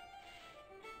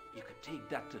 You could take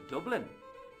that to Dublin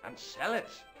and sell it.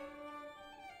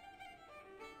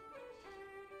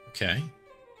 Okay.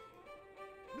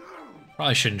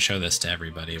 Probably shouldn't show this to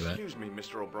everybody, but Excuse me,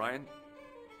 Mr. O'Brien.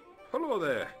 Hello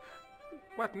there.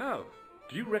 What now?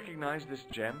 Do you recognize this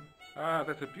gem? Ah,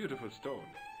 that's a beautiful stone.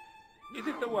 Is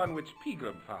it the one which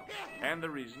Pegram found? And the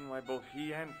reason why both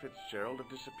he and Fitzgerald have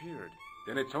disappeared.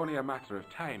 Then it's only a matter of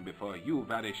time before you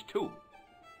vanish too.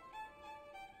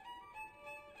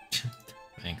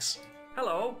 thanks.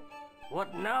 Hello.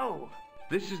 What now?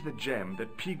 This is the gem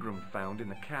that Peagram found in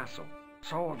the castle.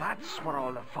 So that's what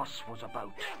all the fuss was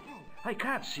about. I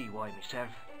can't see why myself.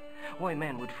 Why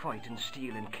men would fight and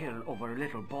steal and kill over a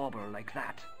little bauble like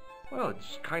that. Well,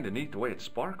 it's kind of neat the way it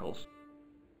sparkles.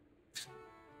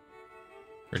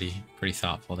 Pretty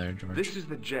thoughtful there, George. This is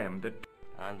the gem that...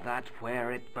 And that's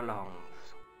where it belongs.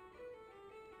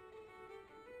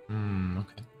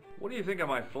 Okay. What do you think of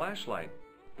my flashlight?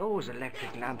 Those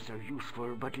electric lamps are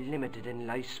useful but limited in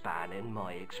lifespan in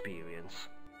my experience.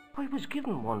 I was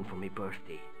given one for my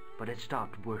birthday, but it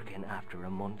stopped working after a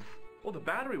month. Well, the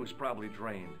battery was probably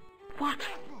drained. What?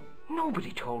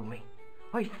 Nobody told me.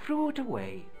 I threw it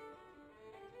away.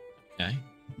 Okay.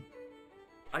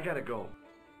 I gotta go.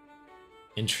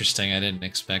 Interesting. I didn't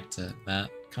expect that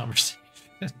conversation.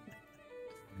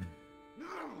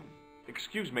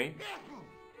 Excuse me.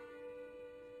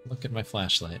 Look at my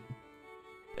flashlight.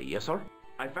 Yes, sir.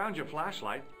 I found your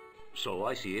flashlight. So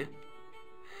I see it.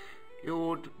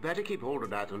 You'd better keep hold of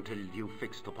that until you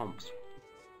fix the pumps.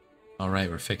 All right,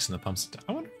 we're fixing the pumps.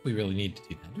 I wonder if we really need to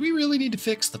do that. Do we really need to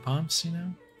fix the pumps, you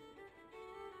know?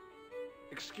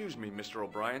 Excuse me, Mr.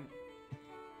 O'Brien.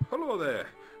 Hello there.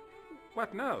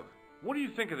 What now? What do you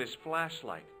think of this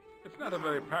flashlight? It's not a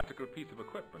very practical piece of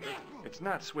equipment, is it? It's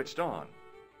not switched on.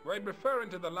 I'm referring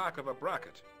to the lack of a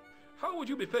bracket. How would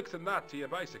you be fixing that to your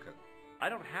bicycle? I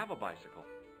don't have a bicycle.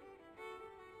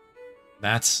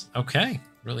 That's okay.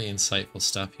 Really insightful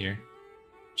stuff here.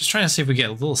 Just trying to see if we get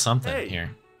a little something Hey. here.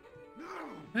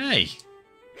 Hey!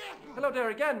 Hello there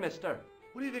again, mister.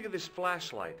 What do you think of this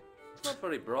flashlight? It's not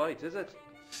very bright, is it?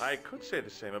 I could say the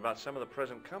same about some of the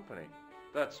present company.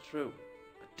 That's true.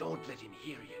 But don't let him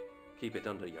hear you. Keep it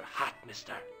under your hat,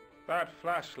 mister. That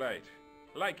flashlight,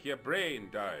 like your brain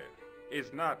dial,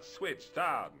 is not switched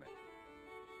on.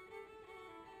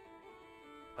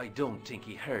 I don't think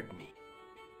he heard me.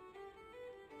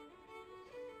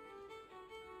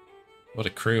 What a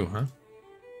crew, huh?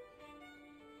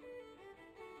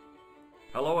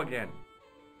 Hello again.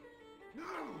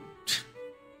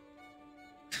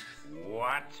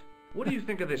 What? What do you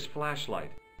think of this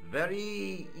flashlight?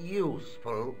 Very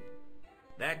useful.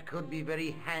 That could be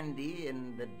very handy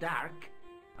in the dark.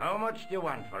 How much do you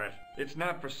want for it? It's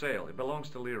not for sale. It belongs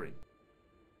to Leary.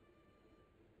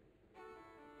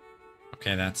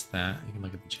 Okay, that's that. You can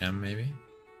look at the gem, maybe.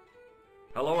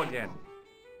 Hello again.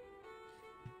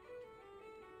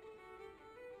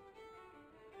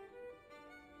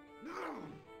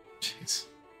 Jeez.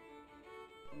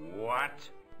 What?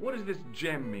 What does this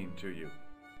gem mean to you?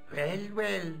 Well,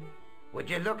 well. Would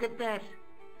you look at that?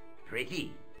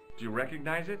 Pretty. Do you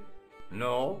recognize it?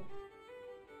 No?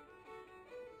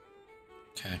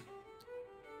 Okay.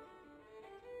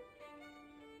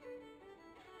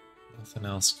 Nothing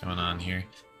else going on here.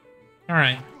 All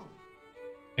right.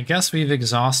 I guess we've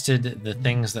exhausted the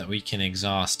things that we can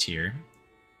exhaust here.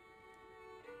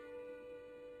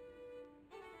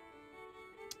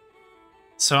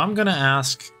 So I'm going to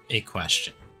ask a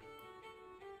question.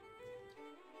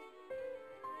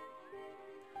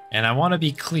 And I want to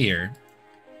be clear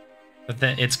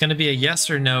that it's going to be a yes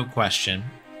or no question.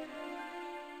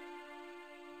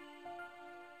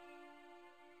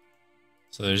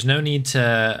 So there's no need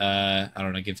to, I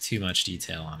don't know, give too much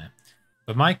detail on it.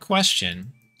 But my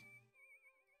question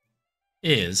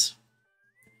is,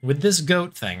 with this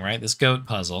goat thing, right? This goat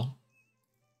puzzle.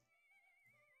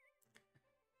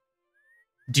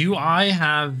 Do I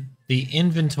have the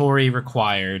inventory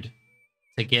required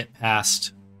to get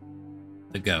past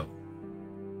the goat?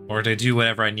 Or to do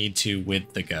whatever I need to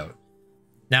with the goat?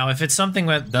 Now, if it's something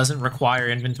that doesn't require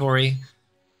inventory,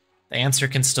 the answer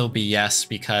can still be yes,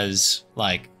 because,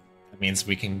 like, that means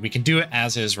we can do it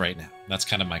as is right now. That's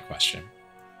kind of my question.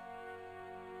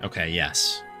 Okay,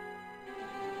 yes.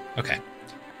 Okay.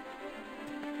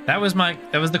 That was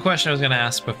the question I was going to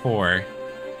ask before.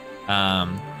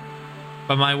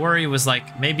 But my worry was,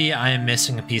 like, maybe I am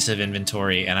missing a piece of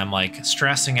inventory, and I'm, like,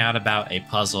 stressing out about a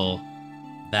puzzle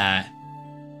that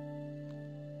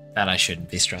I shouldn't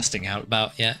be stressing out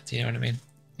about yet. Do you know what I mean?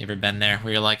 You ever been there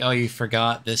where you're like, oh, you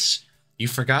forgot this, you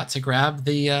forgot to grab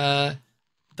the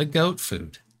goat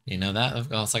food. You know that?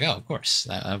 Well, it's like, oh, of course.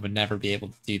 I would never be able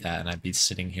to do that, and I'd be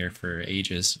sitting here for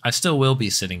ages. I still will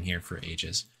be sitting here for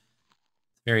ages.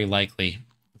 Very likely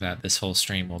that this whole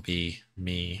stream will be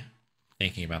me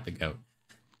thinking about the goat.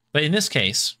 But in this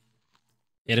case,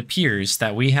 it appears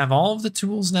that we have all of the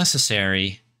tools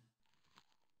necessary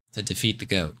to defeat the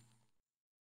goat.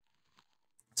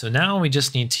 So now we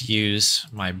just need to use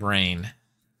my brain,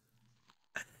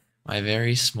 my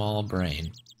very small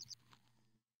brain,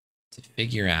 to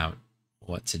figure out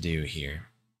what to do here.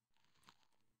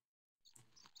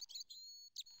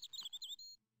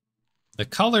 The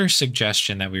color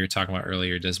suggestion that we were talking about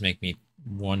earlier does make me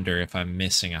wonder if I'm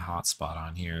missing a hotspot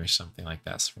on here or something like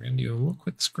that. So we're going to do a little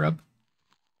quick scrub.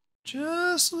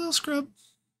 Just a little scrub.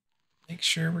 Make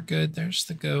sure we're good. There's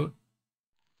the goat.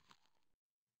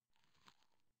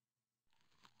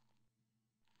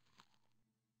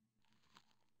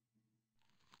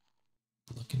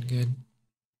 Looking good.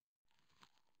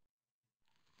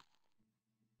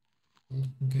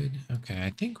 Looking good. Okay, I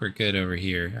think we're good over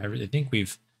here. I think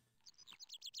we've...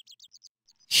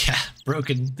 Yeah,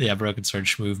 broken sword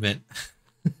movement.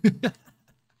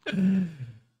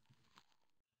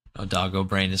 Oh, doggo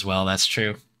brain as well. That's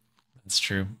true. That's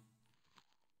true.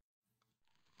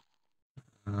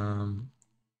 Yeah,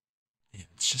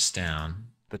 it's just down.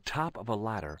 The top of a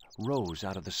ladder rose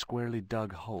out of the squarely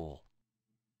dug hole.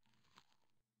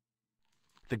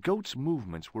 The goat's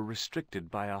movements were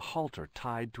restricted by a halter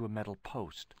tied to a metal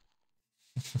post.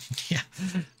 Yeah,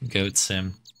 goat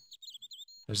sim.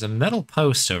 There's a metal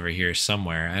post over here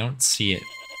somewhere. I don't see it.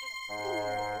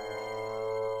 I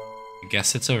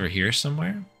guess it's over here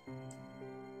somewhere.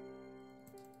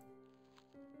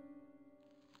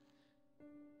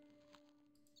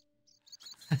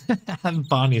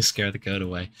 Bonnie scared the goat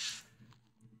away.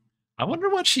 I wonder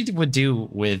what she would do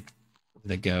with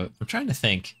the goat. I'm trying to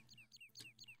think.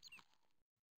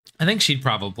 I think she'd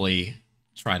probably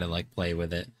try to, like, play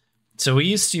with it. So we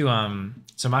used to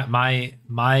so my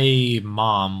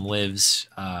mom lives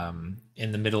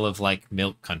in the middle of, like,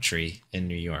 milk country in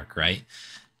New York, right?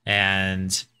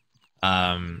 And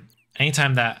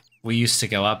anytime that we used to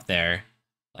go up there,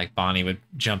 like, Bonnie would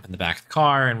jump in the back of the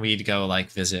car and we'd go,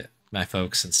 like, visit my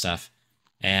folks and stuff.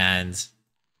 And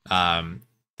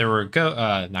there were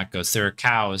not goats, there were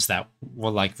cows that were,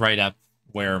 like, right up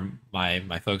where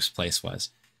my folks' place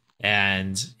was.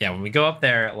 And yeah, when we go up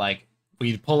there, like,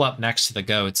 we'd pull up next to the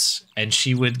goats, and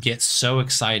she would get so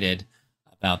excited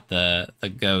about the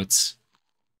goats.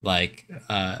 Like,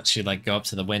 she'd, like, go up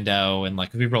to the window, and,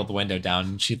 like, we rolled the window down,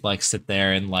 and she'd, like, sit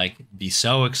there and, like, be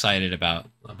so excited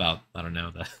about I don't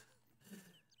know,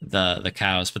 the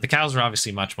cows. But the cows were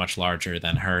obviously much larger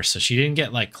than her, so she didn't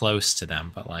get, like, close to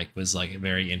them, but, like, was, like,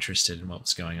 very interested in what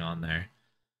was going on there.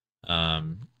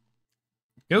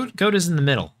 Goat is in the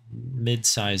middle,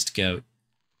 mid-sized goat.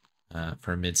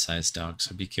 For a mid-sized dog,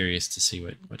 so I'd be curious to see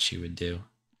what she would do.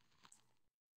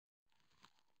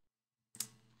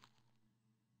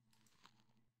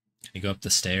 Can you go up the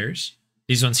stairs?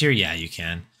 These ones here? Yeah, you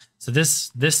can. So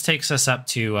this takes us up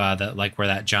to like where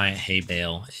that giant hay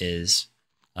bale is.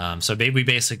 So we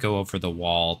basically go over the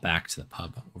wall back to the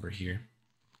pub over here.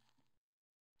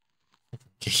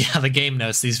 Yeah, the game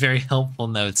notes, these very helpful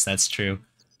notes, that's true.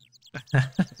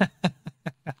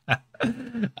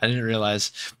 I didn't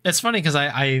realize. It's funny because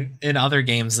I in other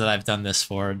games that I've done this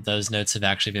for, those notes have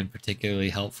actually been particularly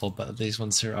helpful, but these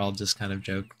ones are all just kind of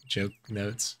joke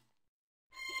notes.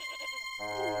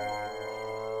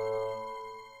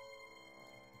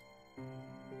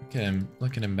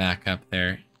 Look at him back up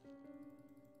there.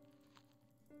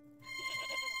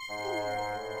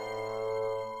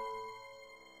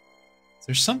 Is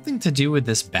there something to do with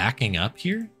this backing up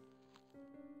here?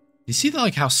 You see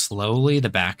like how slowly the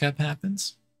backup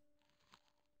happens?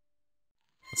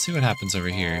 Let's see what happens over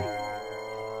here.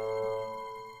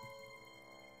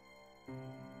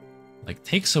 Like,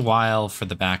 takes a while for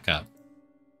the backup.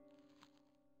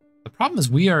 The problem is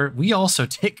we also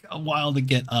take a while to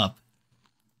get up,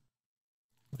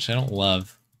 which I don't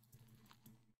love.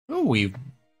 Oh, we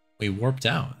warped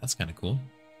out. That's kind of cool.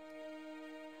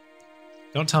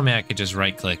 Don't tell me I could just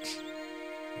right click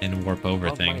and warp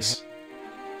over things.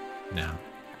 No.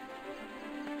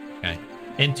 Okay.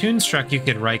 In Toonstruck, you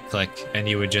could right click and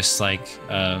you would just like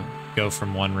go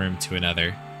from one room to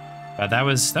another. But that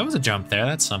was a jump there.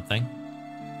 That's something.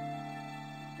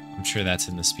 I'm sure that's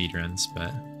in the speedruns,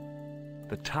 but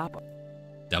The top.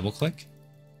 double click.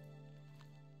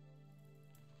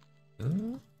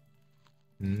 There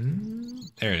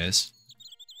it is.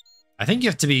 I think you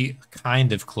have to be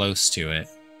kind of close to it.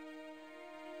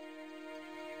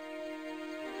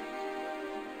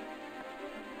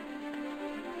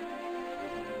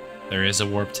 There is a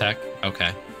warp tech?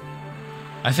 Okay.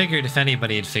 I figured if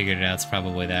anybody had figured it out, it's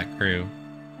probably that crew.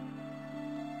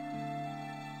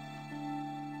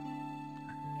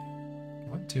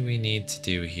 What do we need to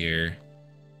do here?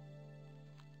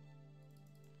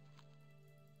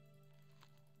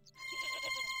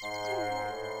 I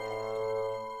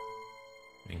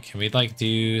mean, can we like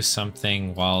do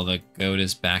something while the goat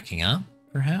is backing up,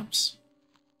 perhaps?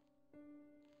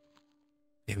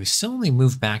 Yeah, we still only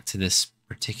move back to this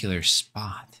particular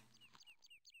spot.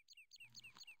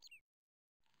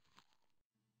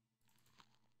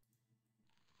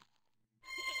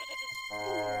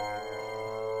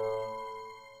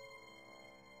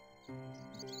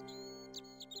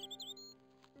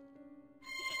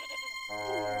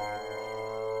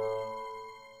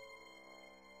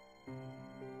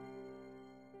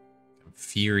 I'm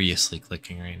furiously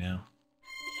clicking right now.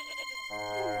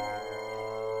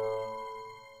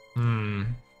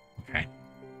 Okay.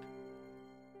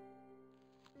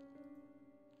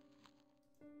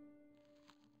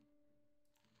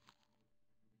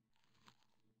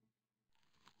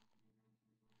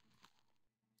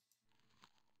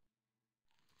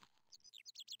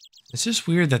 It's just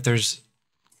weird that there's...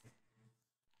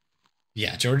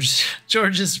 Yeah,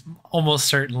 George is almost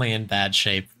certainly in bad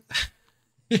shape.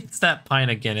 It's that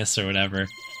pint of Guinness or whatever.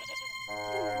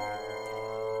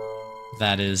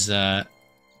 That is,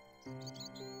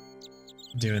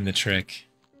 doing the trick.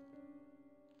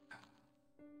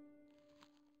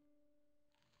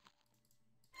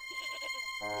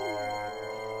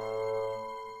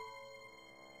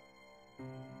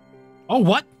 Oh,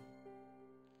 what?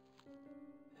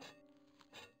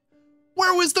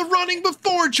 Where was the running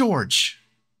before, George?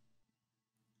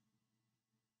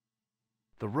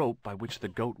 The rope by which the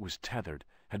goat was tethered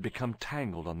had become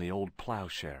tangled on the old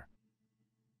plowshare.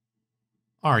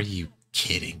 Are you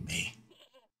kidding me?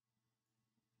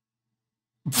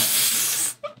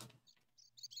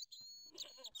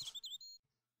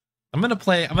 I'm gonna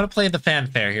play the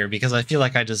fanfare here because I feel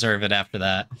like I deserve it after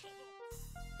that.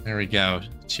 There we go.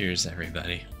 Cheers,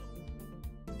 everybody.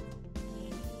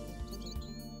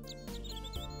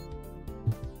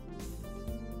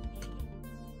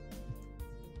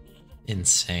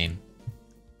 Insane.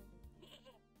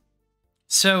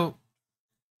 So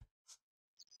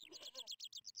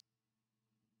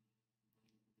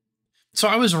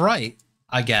I was right,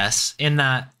 I guess, in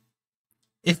that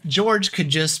if George could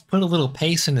just put a little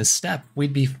pace in his step,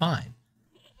 we'd be fine.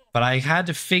 But I had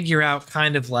to figure out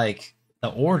kind of like the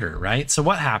order, right? So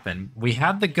what happened? We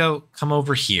had the goat come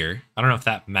over here. I don't know if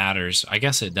that matters. I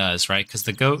guess it does, right? Because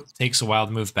the goat takes a while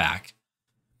to move back.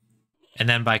 And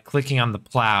then by clicking on the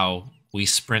plow, we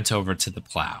sprint over to the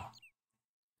plow.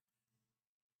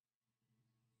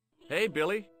 Hey,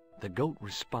 Billy. The goat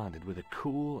responded with a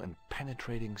cool and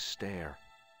penetrating stare.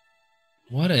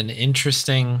 What an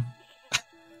interesting...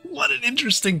 what an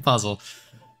interesting puzzle.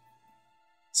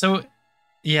 So,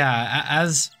 yeah,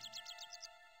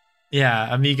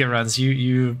 yeah, Amiga Runs,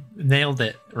 you nailed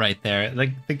it right there.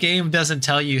 Like, the game doesn't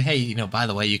tell you, hey, you know, by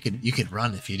the way, you could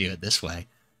run if you do it this way.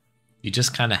 You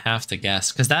just kind of have to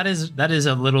guess, because that is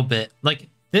a little bit like,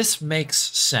 this makes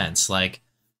sense. Like,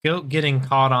 goat getting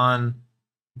caught on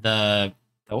the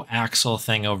axle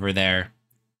thing over there,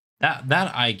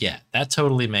 that I get. That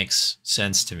totally makes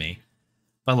sense to me.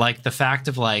 But like the fact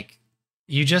of like,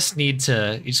 you just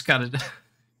gotta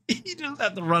you just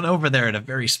have to run over there at a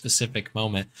very specific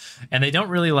moment, and they don't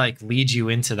really like lead you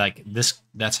into like this.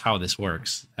 That's how this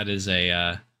works. That is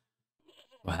a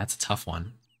Wow, that's a tough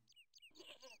one.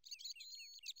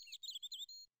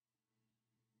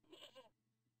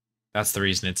 That's the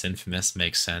reason it's infamous.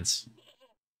 Makes sense.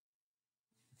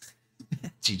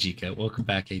 GG Cut. Welcome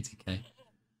back, ATK.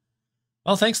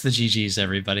 Well, thanks to the GGs,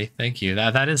 everybody. Thank you.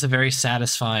 That is a very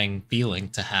satisfying feeling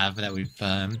to have that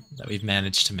we've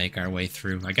managed to make our way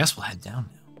through. I guess we'll head down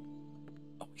now.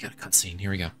 Oh, we got a cutscene.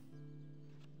 Here we go.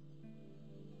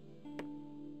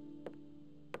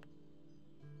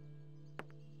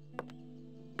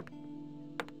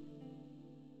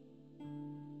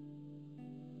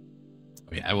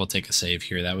 Oh, yeah, I will take a save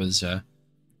here. That was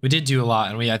we did do a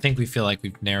lot, and I think we feel like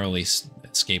we've narrowly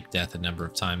escaped death a number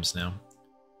of times now.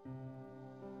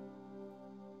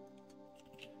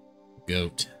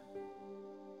 Goat.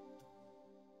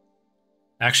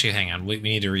 Actually, hang on. We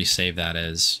need to resave that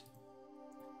as...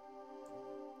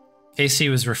 Casey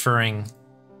was referring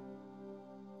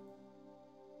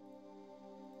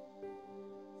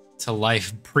to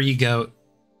life pre-goat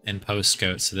and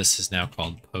post-goat, so this is now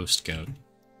called post-goat.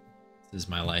 This is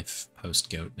my life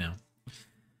post-goat now.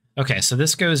 Okay, so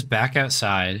this goes back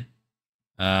outside.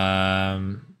 I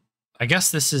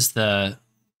guess this is the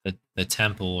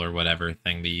temple or whatever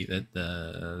thing,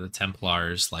 the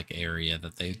Templars like area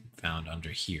that they found under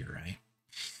here, right?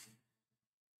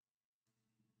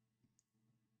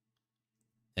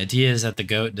 The idea is that the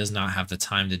goat does not have the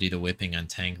time to do the whipping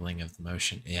untangling of the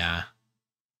motion. Yeah.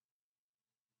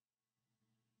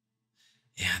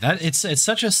 Yeah, it's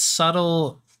such a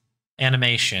subtle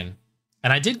animation.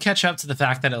 And I did catch up to the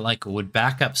fact that it like would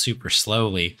back up super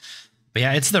slowly. But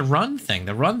yeah, it's the run thing.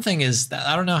 The run thing is,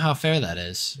 I don't know how fair that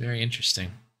is. Very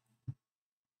interesting.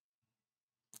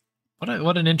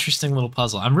 What an interesting little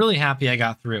puzzle. I'm really happy I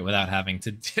got through it without having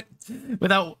to,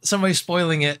 without somebody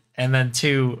spoiling it, and then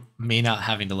two, me not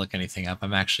having to look anything up.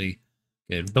 I'm actually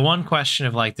good. The one question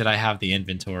of like, did I have the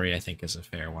inventory, I think is a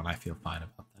fair one. I feel fine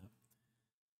about that.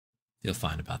 Feel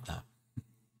fine about that.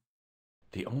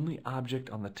 The only object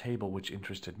on the table which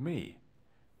interested me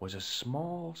was a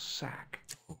small sack.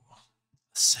 Ooh, a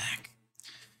sack.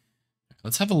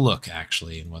 Let's have a look,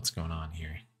 actually, in what's going on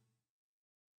here.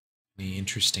 Any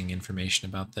interesting information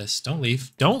about this? Don't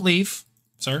leave. Don't leave,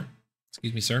 sir.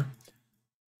 Excuse me, sir.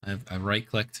 I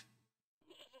right-clicked.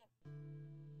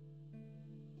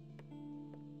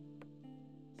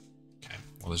 Okay.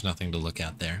 Well, there's nothing to look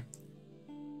at there.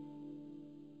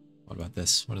 What about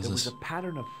this? What is There this? was a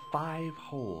pattern of 5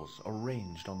 holes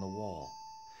arranged on the wall.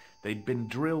 They'd been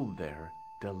drilled there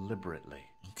deliberately.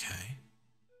 Okay.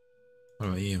 What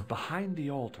about you? Behind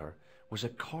the altar was a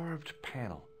carved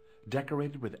panel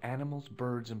decorated with animals,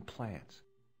 birds, and plants.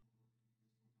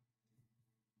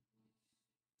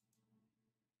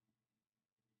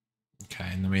 Okay,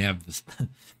 and then we have this,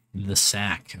 the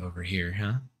sack over here,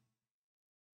 huh?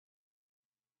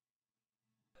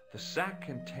 The sack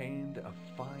contained a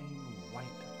fine white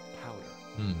powder.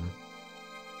 Hmm.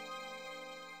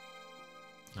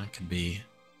 That could be...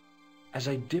 As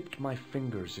I dipped my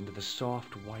fingers into the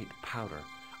soft white powder,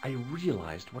 I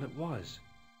realized what it was.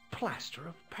 Plaster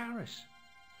of Paris.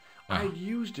 Oh. I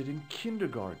used it in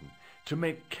kindergarten to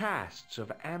make casts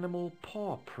of animal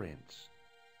paw prints.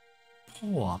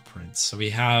 Paw prints. So we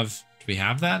have... Do we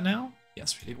have that now?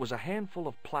 Yes, we do. It was a handful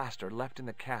of plaster left in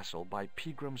the castle by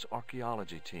Peagrim's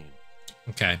archaeology team.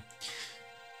 Okay.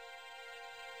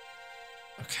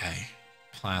 Okay.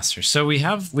 Plaster. So we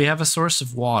have a source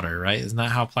of water, right? Isn't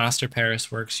that how plaster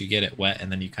Paris works? You get it wet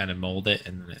and then you kind of mold it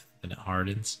and then it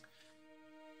hardens.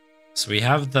 So we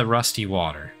have the rusty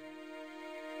water.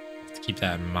 Have to keep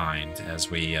that in mind as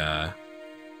we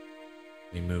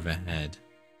move ahead.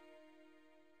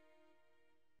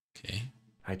 Okay.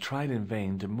 I tried in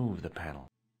vain to move the panel.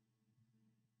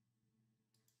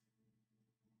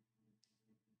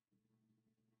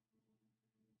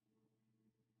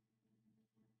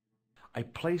 I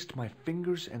placed my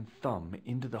fingers and thumb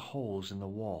into the holes in the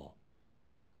wall.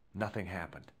 Nothing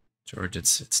happened. George,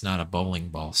 it's not a bowling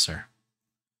ball, sir.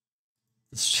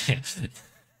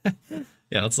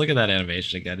 Yeah, let's look at that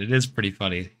animation again. It is pretty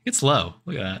funny. It's low.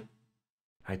 Look at that.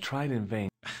 I tried in vain.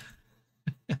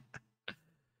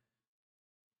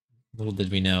 Little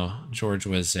did we know, George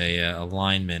was a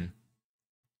lineman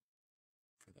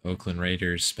for the Oakland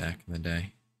Raiders back in the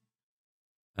day.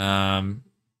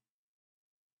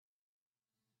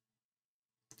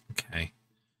 Okay.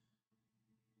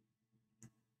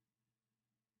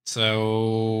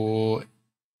 So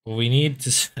we need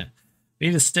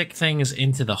to stick things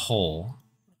into the hole.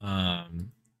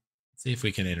 See if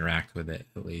we can interact with it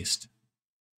at least.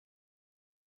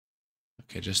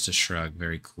 Okay, just a shrug.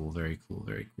 Very cool, very cool,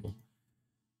 very cool.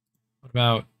 What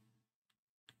about...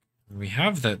 We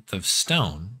have the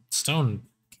stone. Stone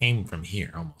came from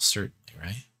here, almost certainly,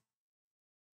 right?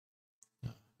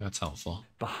 That's helpful.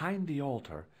 Behind the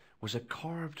altar was a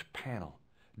carved panel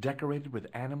decorated with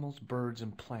animals, birds,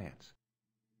 and plants.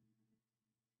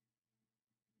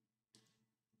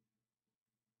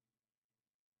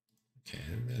 Okay,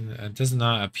 and it does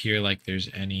not appear like there's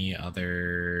any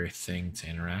other thing to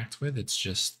interact with. It's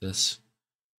just this,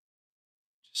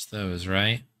 just those,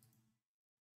 right?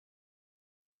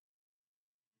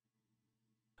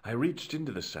 I reached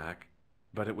into the sack,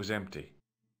 but it was empty.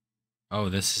 Oh,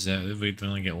 this is it. We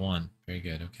only get one. Very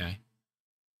good. Okay.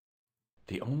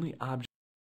 The only object...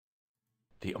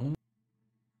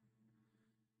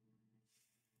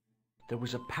 There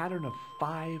was a pattern of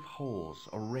 5 holes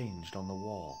arranged on the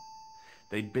wall.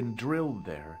 They'd been drilled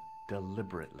there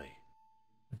deliberately.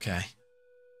 Okay.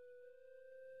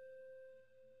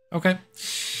 Okay.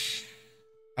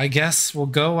 I guess we'll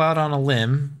go out on a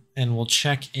limb and we'll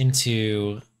check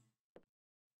into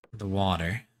the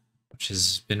water, which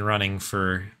has been running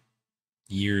for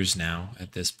years now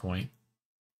at this point.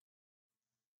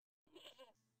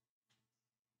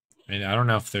 I mean, I don't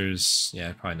know if there's,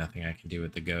 yeah, probably nothing I can do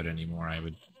with the goat anymore,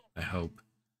 I hope.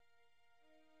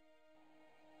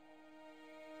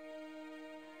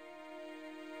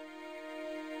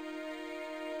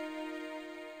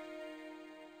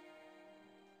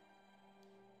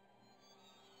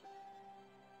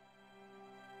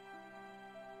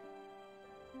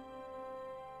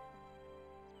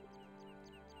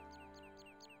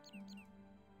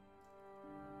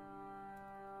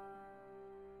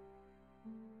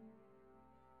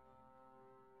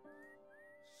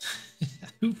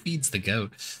 Who feeds the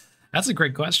goat? That's a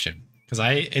great question, because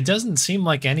it doesn't seem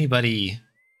like anybody's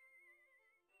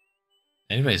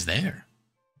there.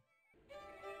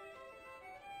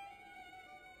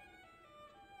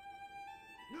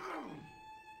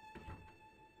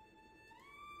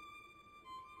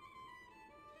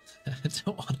 I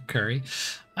don't want a curry.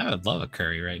 I would love a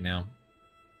curry right now.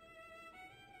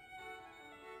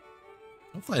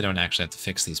 Hopefully I don't actually have to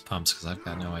fix these pumps, because I've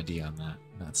got no idea on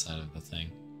that side of the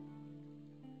thing.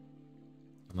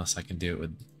 Unless I can do it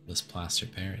with this plaster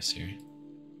Paris here.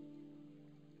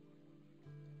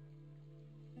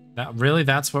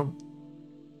 That's what...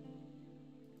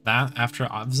 That, after...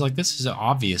 I was like, this is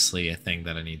obviously a thing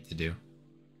that I need to do.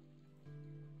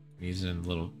 Use it in a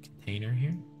little container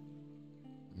here.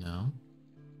 No.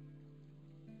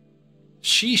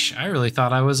 Sheesh, I really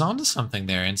thought I was onto something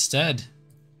there. Instead,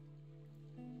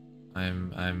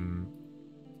 I'm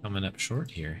coming up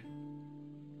short here.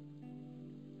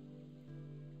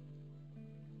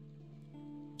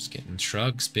 Just getting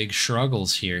shrugs, big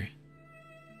shruggles here.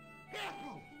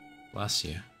 Bless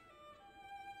you.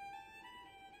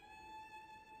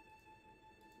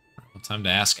 Well, time to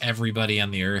ask everybody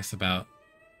on the earth about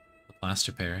the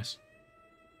plaster Paris.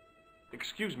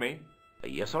 Excuse me.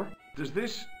 Yes, sir? Does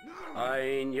this...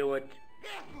 I knew it.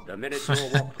 The minute you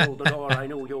walked through the door, I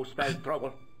knew you spelled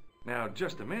trouble. Now,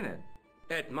 just a minute.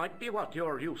 It might be what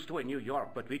you're used to in New York,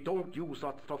 but we don't use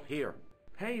that stuff here.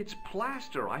 Hey, it's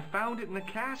plaster. I found it in the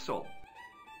castle.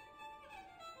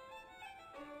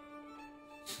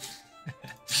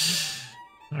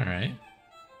 All right.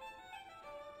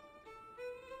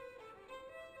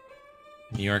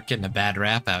 New York getting a bad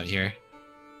rap out here.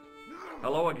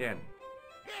 Hello again.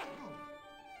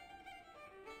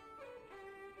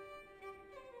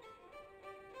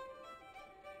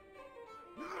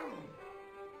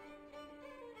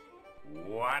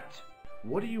 What?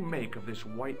 What do you make of this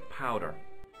white powder?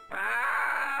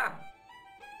 Ah!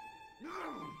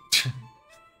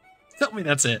 Tell me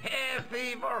that's it. Hay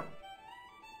fever!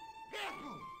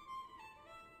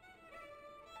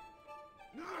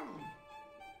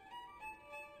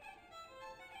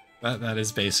 That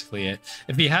is basically it.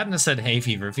 If he hadn't have said hay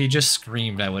fever, if he just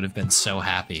screamed, I would have been so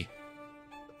happy.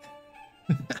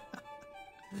 Would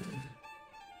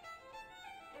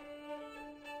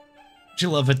you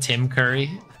love a Tim Curry?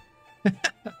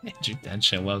 Andrew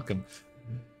Densha, welcome.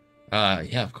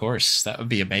 Yeah, of course. That would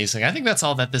be amazing. I think that's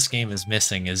all that this game is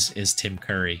missing is Tim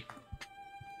Curry.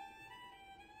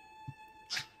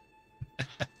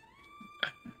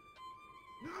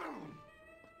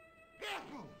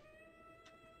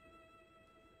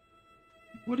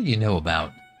 What do you know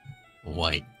about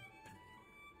white?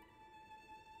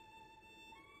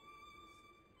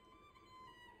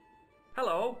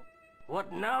 Hello?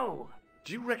 What now?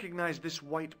 Do you recognize this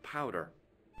white powder?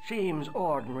 Seems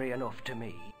ordinary enough to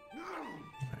me.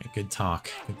 Alright, good talk.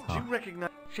 Good Do talk. you recognize...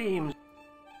 Seems...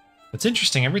 It's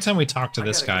interesting, every time we talk to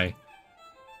this guy,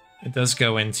 it does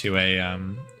go into a,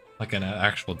 like an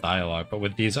actual dialogue, but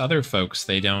with these other folks,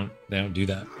 they don't do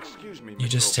that. Excuse me, You Mr.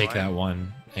 just take O'Brien. that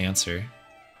one answer.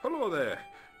 there.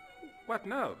 What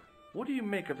now? What do you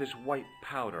make of this white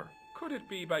powder? Could it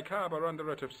be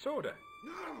bicarbonate of soda?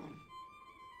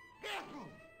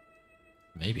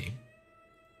 Maybe.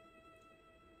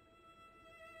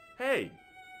 Hey!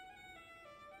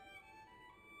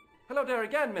 Hello there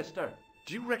again, mister.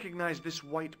 Do you recognize this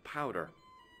white powder?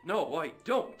 No, I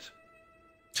don't.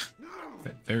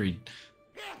 Very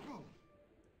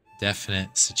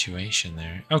definite situation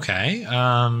there. Okay.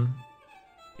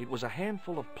 It was a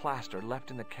handful of plaster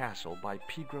left in the castle by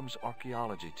Peagram's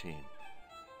archaeology team.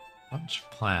 Bunch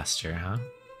of plaster, huh?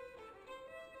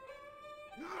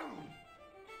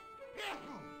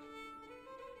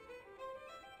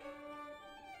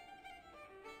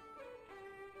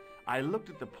 I looked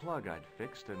at the plug I'd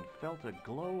fixed and felt a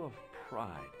glow of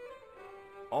pride.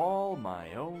 All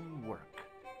my own work.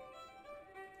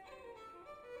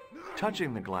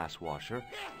 Touching the glass washer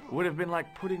would have been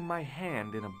like putting my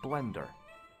hand in a blender.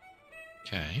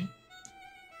 Okay.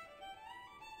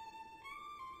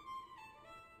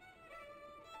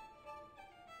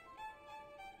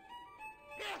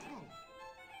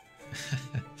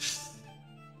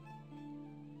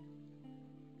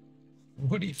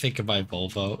 What do you think of my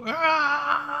Volvo?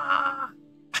 Ah!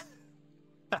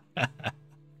 That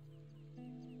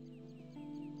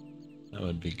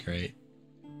would be great.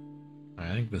 I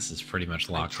think this is pretty much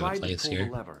locked in place here.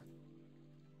 The lever.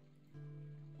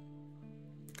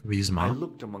 Could we use them I all?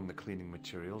 looked among the cleaning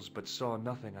materials, but saw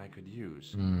nothing I could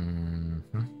use. Nothing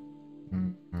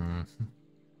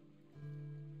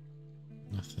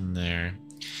there.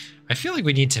 I feel like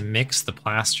we need to mix the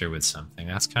plaster with something.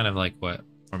 That's kind of like where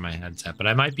my head's at. But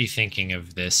I might be thinking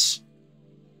of this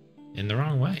in the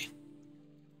wrong way.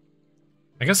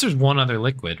 I guess there's one other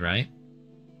liquid, right?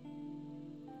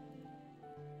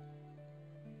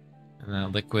 And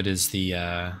that liquid is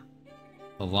the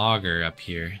lager up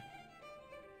here.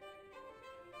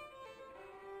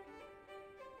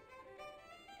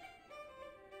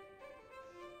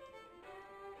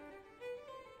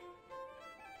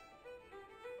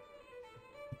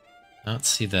 I don't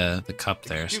see the cup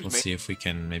there, so we'll see if we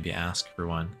can maybe ask for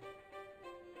one.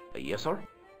 Yes, sir?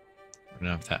 I don't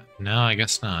know if that... No, I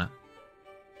guess not.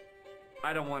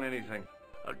 I don't want anything.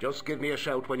 Just give me a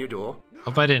shout when you do.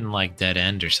 Hope I didn't, like, dead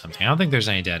end or something. I don't think there's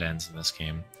any dead ends in this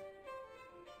game.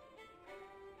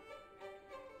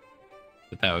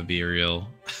 But that would be a real...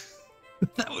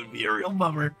 that would be a real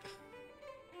bummer.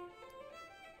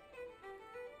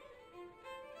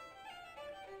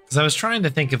 Because I was trying to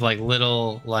think of, like,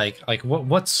 little, like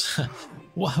what's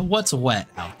what's wet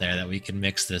out there that we can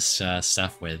mix this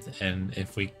stuff with, and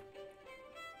if we...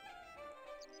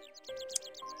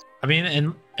 I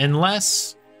mean,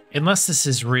 unless this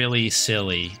is really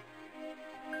silly,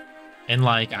 and,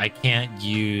 like, I can't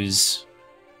use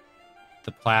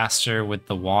the plaster with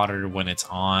the water when it's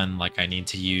on, like, I need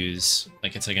to use,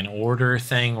 like, it's like an order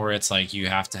thing where it's like you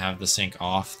have to have the sink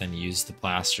off, then use the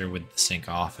plaster with the sink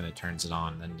off, and it turns it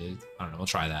on. And I don't know, we'll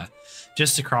try that.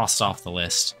 Just to cross off the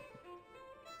list.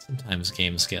 Sometimes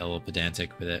games get a little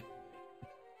pedantic with it.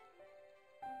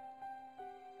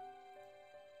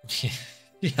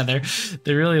 Yeah,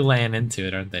 they're really laying into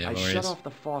it, aren't they? I shut off the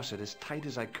faucet as tight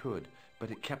as I could, but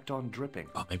it kept on dripping.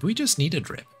 Oh, maybe we just need a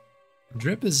drip.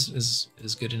 Drip is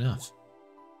good enough.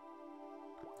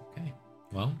 Okay,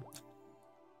 well,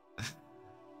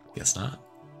 guess not.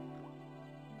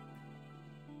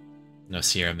 No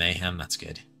Sierra Mayhem, that's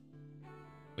good.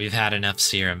 We've had enough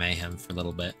Sierra Mayhem for a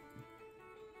little bit.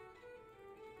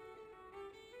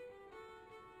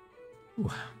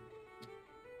 Ooh.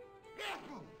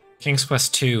 King's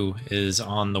Quest 2 is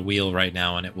on the wheel right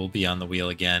now, and it will be on the wheel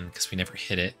again because we never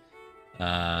hit it.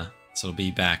 So it'll be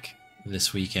back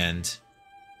this weekend.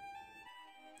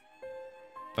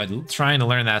 But trying to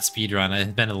learn that speedrun,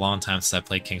 it's been a long time since I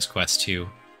played King's Quest 2.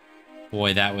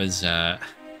 Boy, that was that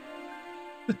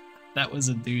was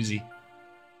a doozy.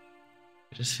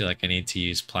 I just feel like I need to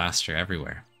use plaster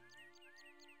everywhere.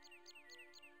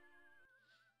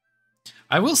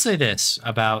 I will say this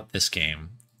about this game.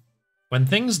 When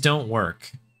things don't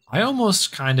work, I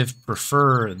almost kind of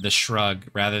prefer the shrug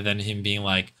rather than him being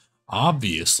like,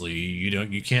 obviously,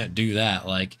 you can't do that.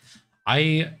 Like,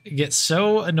 I get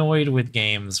so annoyed with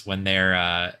games when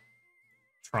they're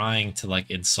trying to, like,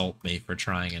 insult me for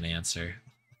trying an answer.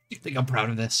 Do you think I'm proud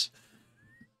of this?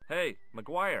 Hey,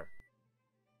 McGuire,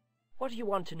 What do you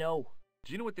want to know?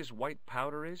 do you know what this white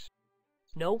powder is?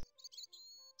 No?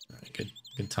 Alright,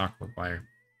 good talk, McGuire.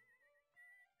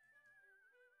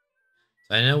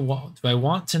 So I know do I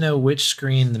want to know which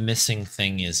screen the missing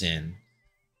thing is in?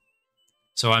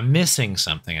 So I'm missing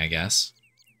something, I guess.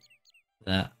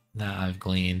 That I've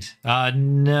gleaned.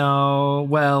 No,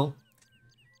 well,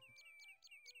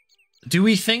 Do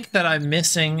we think that I'm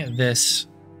missing this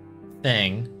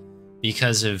thing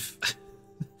because of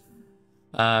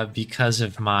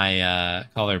my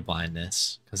color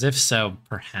blindness? Because if so,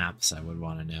 perhaps I would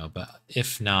want to know. But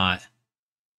if not,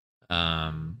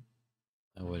 I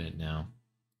wouldn't know.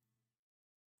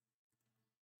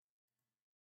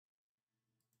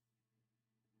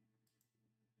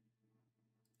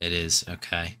 It is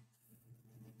okay.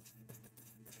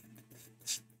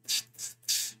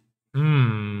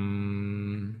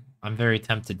 I'm very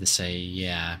tempted to say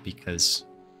yeah, because...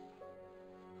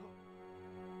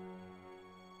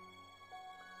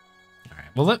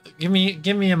 Alright, well, give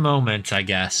me a moment, I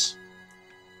guess.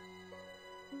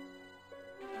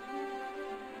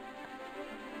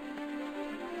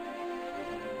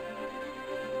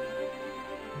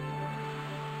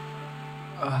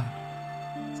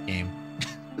 This game.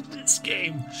 This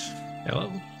game. Yeah,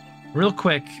 well, real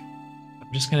quick,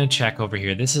 I'm just gonna check over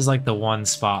here. This is like the one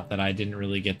spot that I didn't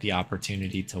really get the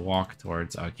opportunity to walk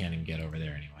towards. Oh, I can't even get over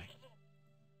there anyway.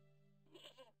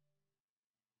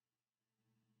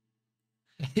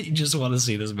 You just want to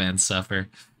see this man suffer.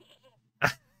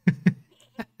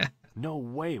 No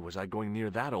way was I going near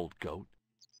that old goat.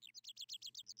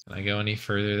 Can I go any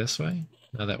further this way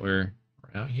now that we're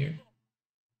out here?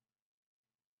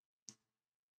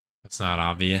 That's not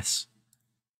obvious.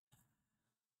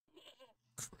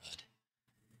 Crud.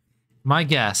 My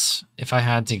guess, if I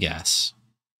had to guess,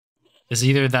 is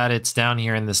either that it's down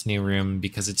here in this new room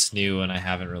because it's new and I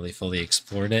haven't really fully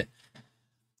explored it,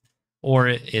 or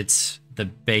it's the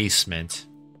basement.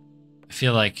 I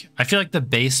feel like the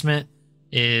basement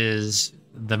is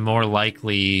the more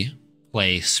likely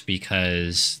place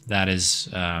because that is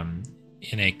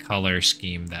in a color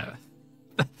scheme that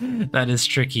that is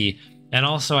tricky. And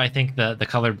also, I think the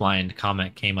colorblind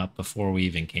comment came up before we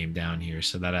even came down here,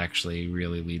 so that actually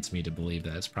really leads me to believe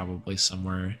that it's probably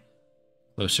somewhere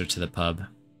closer to the pub.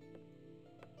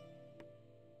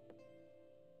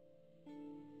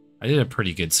 I did a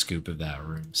pretty good scoop of that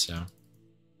room, so...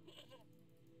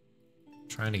 I'm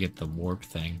trying to get the warp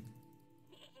thing.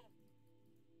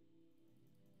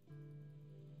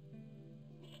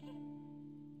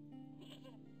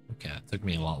 Okay, it took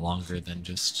me a lot longer than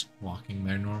just walking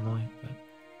there normally, but...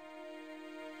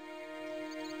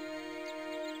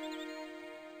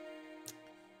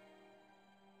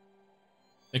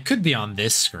 It could be on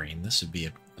this screen. This would be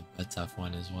a tough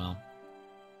one as well.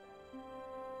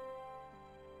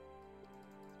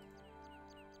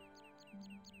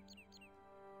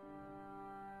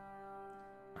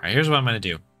 Alright, here's what I'm going to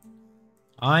do.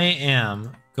 I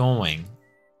am going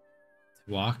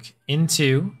to walk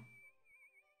into...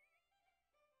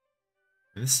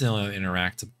 This is the only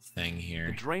interactable thing here.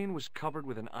 The drain was covered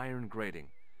with an iron grating,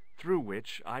 through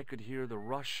which I could hear the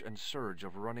rush and surge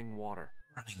of running water.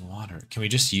 Running water. Can we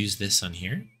just use this on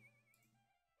here?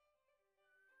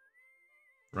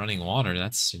 Running water,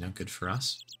 that's, good for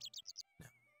us. No.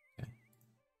 Okay.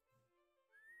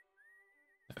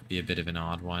 That would be a bit of an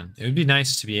odd one. It would be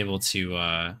nice to be able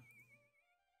to,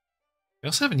 We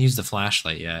also haven't used the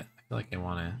flashlight yet. I feel like I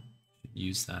want to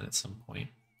use that at some point.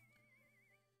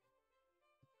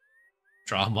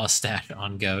 Draw a mustache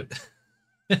on goat.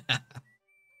 That'd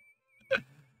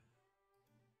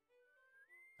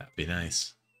be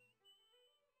nice.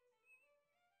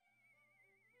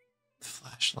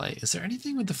 Flashlight. Is there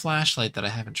anything with the flashlight that I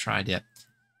haven't tried yet?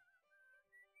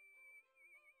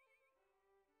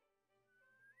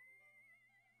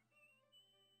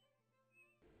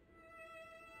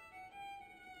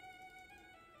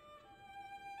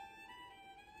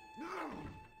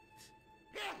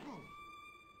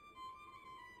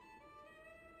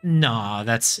 No,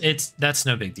 that's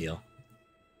no big deal.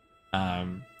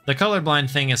 The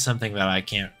colorblind thing is something that I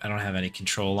don't have any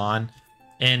control on,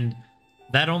 and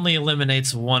that only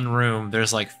eliminates one room.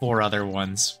 There's like 4 other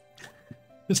ones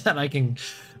that I can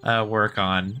work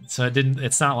on, so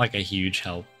it's not like a huge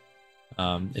help.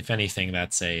 If anything,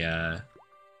 that's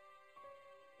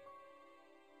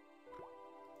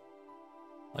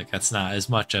that's not as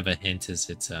much of a hint as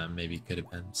it maybe could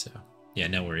have been. So yeah,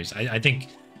 no worries. I think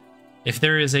if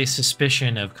there is a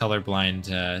suspicion of colorblind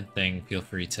thing, feel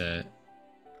free to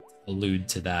allude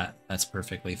to that. That's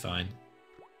perfectly fine.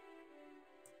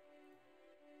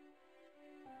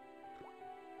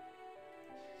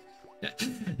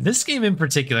 This game in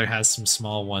particular has some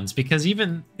small ones because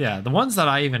the ones that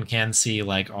I even can see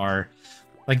are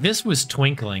this was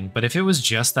twinkling, but if it was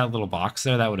just that little box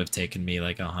there, that would have taken me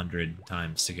 100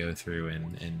 times to go through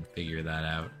and figure that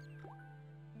out.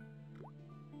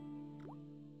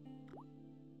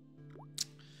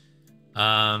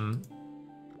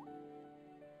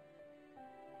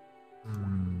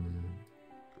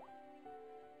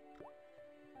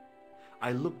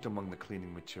 I looked among the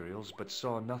cleaning materials, but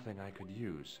saw nothing I could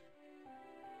use.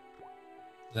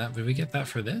 Did we get that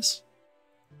for this?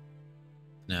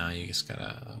 No, you just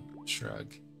gotta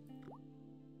shrug.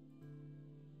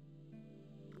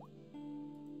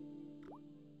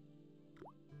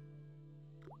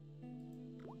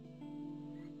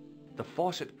 The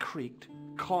faucet creaked,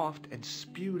 coughed, and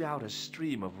spewed out a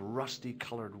stream of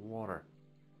rusty-colored water.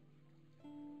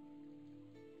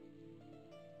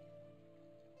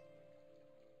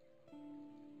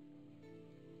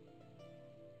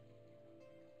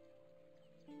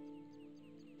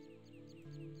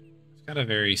 I've got a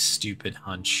very stupid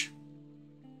hunch.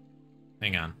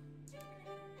 Hang on.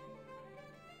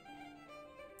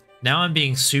 Now I'm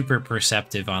being super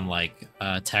perceptive on like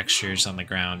textures on the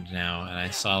ground now, and I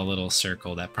saw a little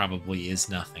circle that probably is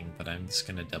nothing, but I'm just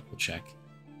gonna double check.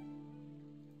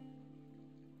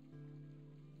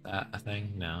 That a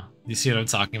thing? No. You see what I'm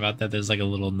talking about? That there's like a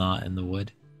little knot in the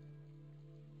wood.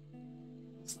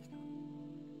 Just like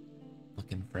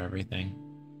looking for everything.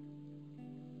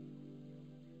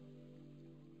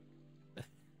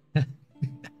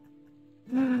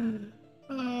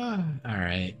 All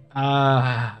right.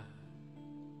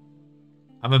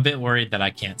 I'm a bit worried that I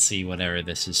can't see whatever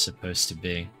this is supposed to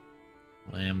be.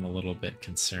 I am a little bit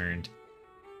concerned.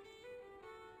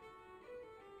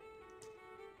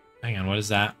 Hang on, what is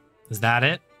that? Is that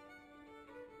it?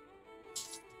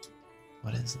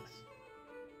 What is this?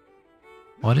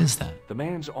 What is that? The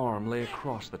man's arm lay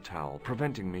across the towel,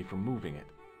 preventing me from moving it.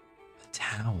 A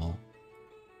towel?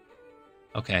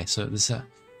 Okay, so this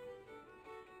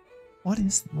what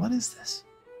is this?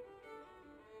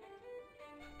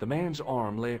 The man's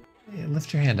arm lay... Hey,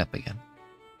 lift your hand up again.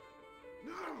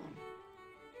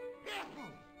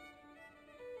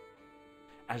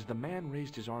 As the man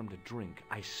raised his arm to drink,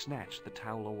 I snatched the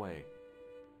towel away.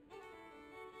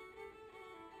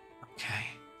 Okay.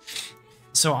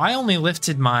 So I only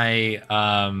lifted my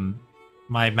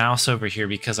my mouse over here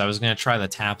because I was going to try the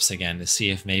taps again to see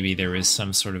if maybe there was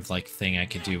some sort of like thing I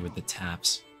could do with the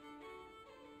taps.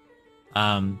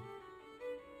 But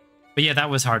yeah, that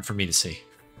was hard for me to see.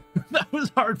 That was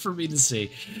hard for me to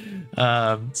see.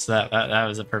 So that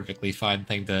was a perfectly fine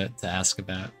thing to ask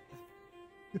about.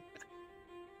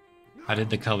 How did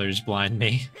the colors blind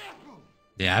me?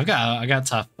 Yeah, I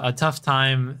got a tough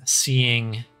time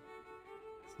seeing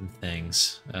some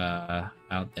things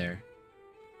out there.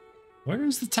 Where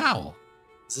is the towel?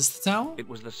 Is this the towel? It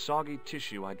was the soggy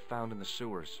tissue I'd found in the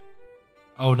sewers.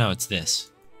 Oh no, it's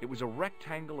this. It was a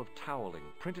rectangle of toweling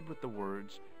printed with the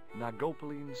words,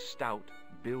 Nagopaline Stout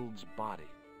builds body.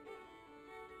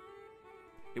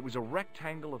 It was a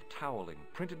rectangle of toweling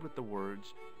printed with the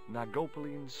words,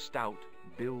 Nagopaline Stout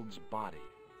builds body.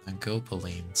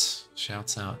 Nagopalines.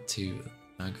 Shouts out to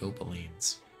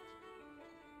Nagopalines.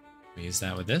 We use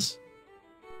that with this?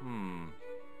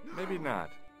 Maybe not.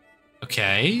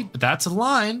 Okay, but that's a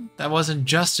line. That wasn't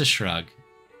just a shrug.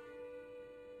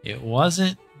 It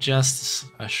wasn't just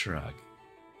a shrug.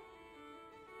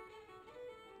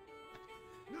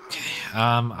 Okay,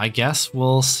 I guess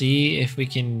we'll see if we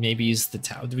can maybe use the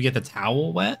towel. Did we get the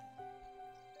towel wet?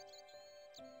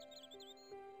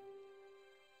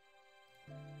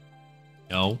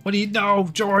 No. What do you... No,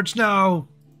 George, no!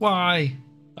 Why?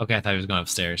 Okay, I thought he was going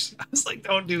upstairs. I was like,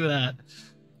 don't do that.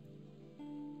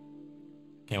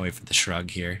 Can't wait for the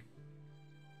shrug here.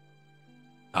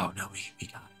 Oh, no, we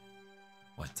got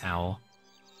it. What towel?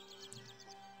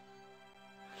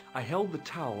 I held the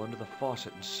towel under the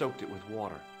faucet and soaked it with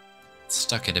water.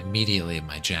 Stuck it immediately in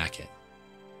my jacket.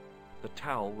 The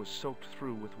towel was soaked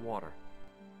through with water.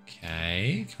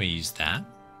 Okay, can we use that?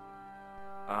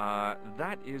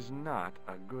 That is not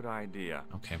a good idea.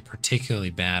 Okay,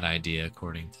 particularly bad idea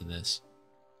according to this.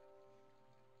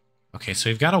 Okay, so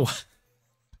we've got a...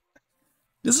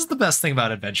 This is the best thing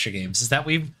about adventure games, is that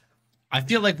I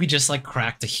feel like we just like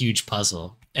cracked a huge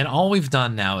puzzle. And all we've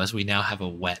done now is we now have a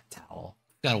wet towel.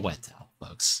 We've got a wet towel,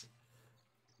 folks.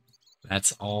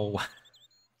 That's all.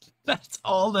 That's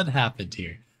all that happened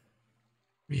here.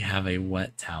 We have a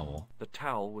wet towel. The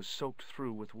towel was soaked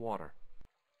through with water.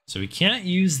 So we can't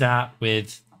use that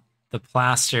with the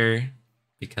plaster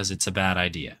because it's a bad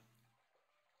idea.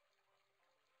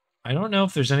 I don't know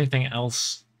if there's anything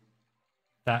else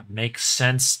that makes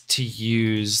sense to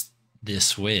use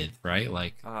this with, right?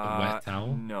 Like a wet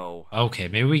towel? No. Okay,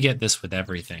 maybe we get this with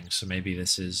everything. So maybe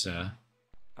this is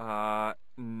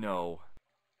no.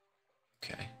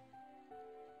 Okay.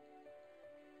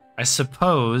 I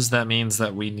suppose that means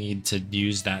that we need to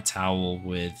use that towel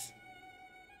with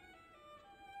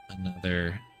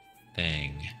another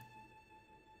thing.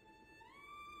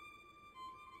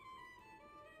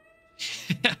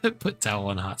 Put towel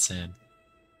on hot sand.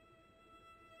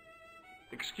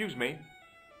 Excuse me.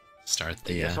 Start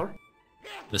the Yes, sir?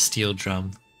 the steel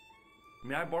drum.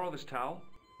 May I borrow this towel?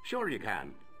 Sure you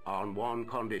can, on one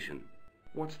condition.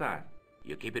 What's that?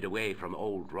 You keep it away from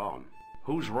old Ron.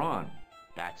 Who's Ron?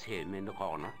 That's him in the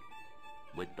corner,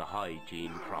 with the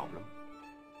hygiene problem.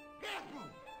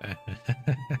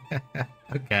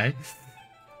 Okay.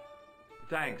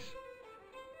 Thanks.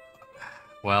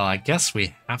 Well, I guess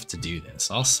we have to do this.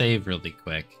 I'll save really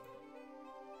quick.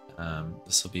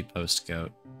 This will be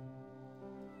post-goat.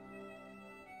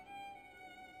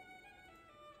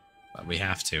 But we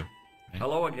have to. Right?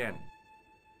 Hello again.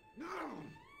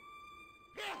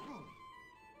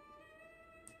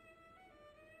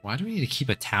 Why do we need to keep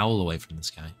a towel away from this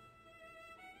guy?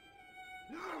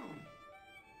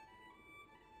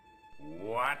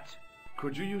 What?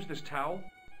 Could you use this towel?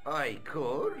 I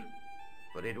could,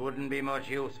 but it wouldn't be much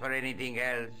use for anything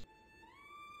else.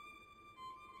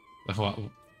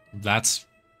 Well, that's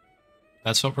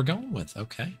what we're going with.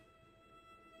 Okay.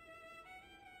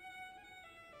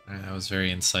 All right, that was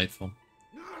very insightful.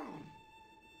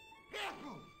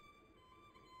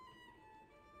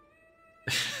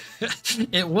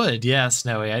 It would, yeah,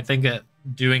 Snowy. I think that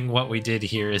doing what we did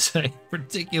here is a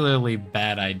particularly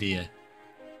bad idea.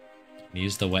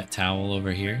 Use the wet towel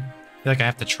over here. I feel like I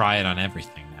have to try it on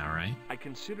everything now, right? I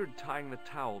considered tying the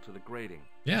towel to the grating.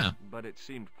 Yeah. But it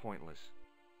seemed pointless.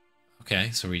 Okay,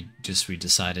 so we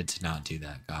decided to not do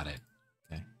that. Got it.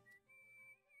 Okay.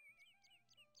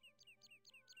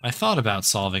 I thought about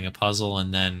solving a puzzle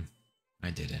and then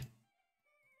I didn't.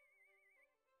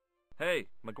 Hey,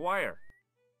 McGuire.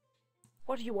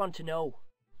 What do you want to know?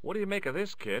 What do you make of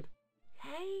this, kid?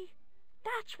 Hey,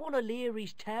 that's one of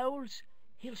Leary's towels.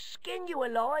 He'll skin you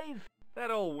alive.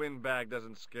 That old windbag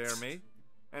doesn't scare me.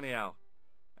 Anyhow,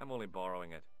 I'm only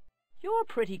borrowing it. You're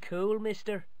pretty cool,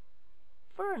 mister.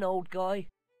 For an old guy.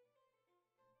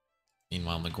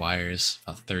 Meanwhile, McGuire is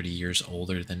about 30 years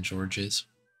older than George is.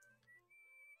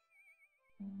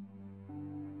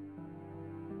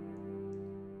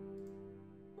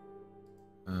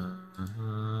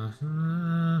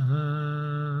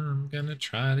 I'm gonna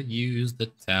try to use the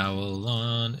towel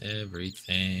on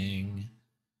everything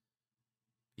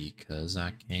because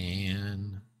I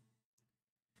can.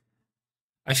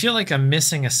 I feel like I'm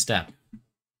missing a step.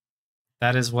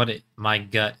 That is what my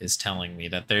gut is telling me,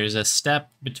 that there's a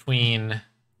step between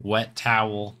wet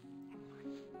towel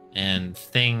and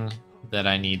thing that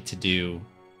I need to do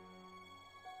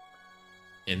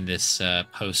in this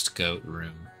post-goat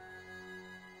room.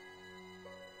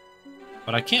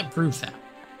 But I can't prove that.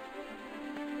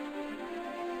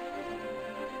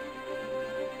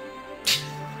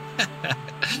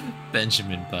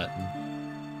 Benjamin Button.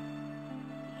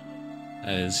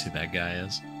 That is who that guy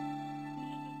is.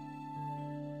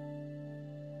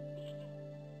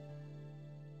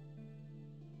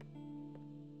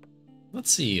 Let's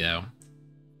see, though.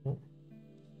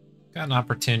 Got an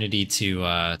opportunity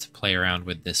to play around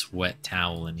with this wet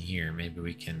towel in here. Maybe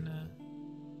we can.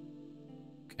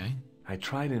 Okay. I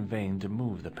tried in vain to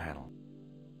move the panel.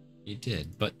 You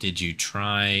did, but did you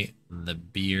try the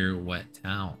beer wet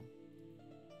towel?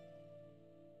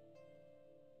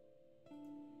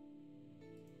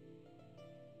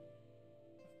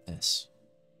 This.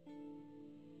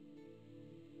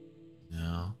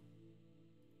 No.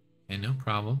 Okay, no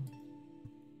problem.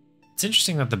 It's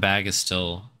interesting that the bag is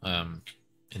still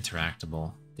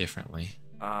interactable differently.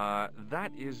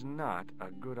 That is not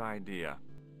a good idea.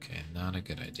 Okay, not a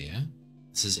good idea.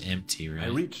 This is empty, right? I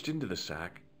reached into the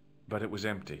sack, but it was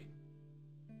empty.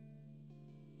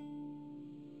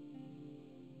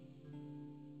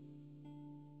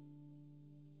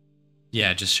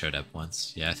 Yeah, it just showed up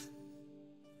once. Yeah.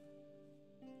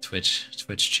 Twitch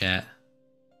chat.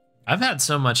 I've had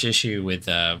so much issue with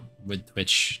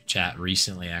Twitch chat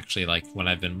recently, actually, like when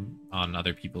I've been on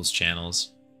other people's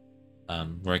channels,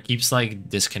 where it keeps like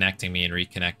disconnecting me and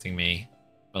reconnecting me,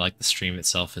 but like the stream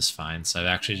itself is fine. So I've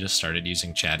actually just started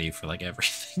using Chatty for like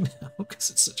everything now because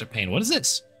it's such a pain. What is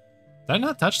this? Did I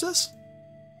not touch this?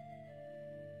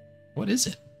 What is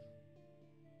it?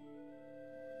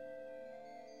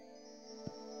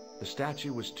 The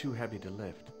statue was too heavy to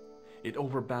lift. It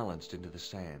overbalanced into the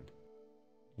sand.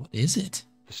 What is it?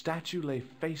 The statue lay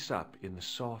face up in the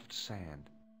soft sand.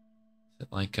 Is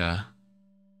it like a...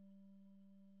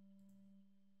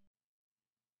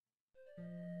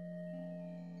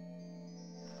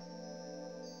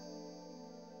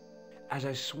 As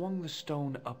I swung the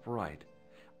stone upright,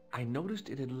 I noticed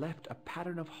it had left a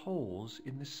pattern of holes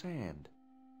in the sand.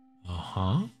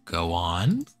 Uh-huh. Go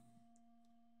on.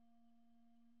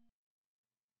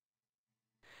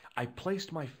 I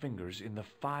placed my fingers in the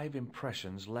 5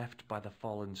 impressions left by the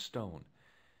fallen stone.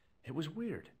 It was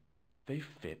weird. They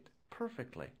fit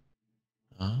perfectly.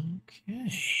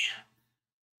 Okay.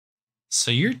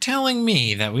 So you're telling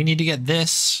me that we need to get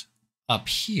this up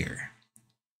here.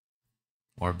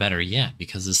 Or better yet,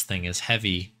 because this thing is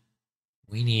heavy,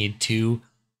 we need to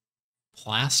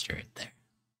plaster it there.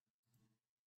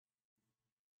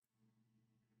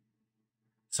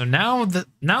 So now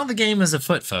the game is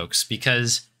afoot, folks,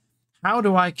 because how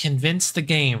do I convince the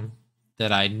game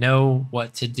that I know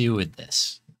what to do with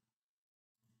this?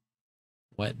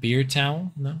 Wet beer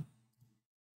towel? No.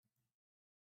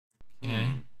 Okay.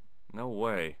 No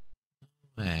way.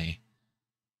 Way.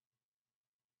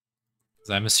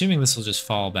 So I'm assuming this will just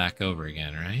fall back over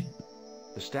again, right?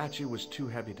 The statue was too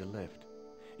heavy to lift.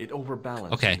 It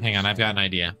overbalanced. Okay, hang on. I've got an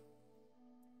idea.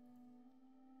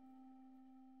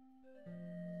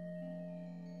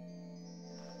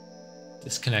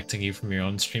 Disconnecting you from your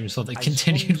own stream so they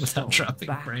continued without dropping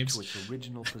back frames. to its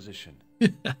original position.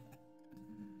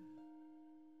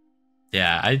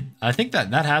 Yeah, I think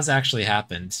that has actually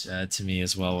happened to me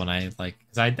as well when I like,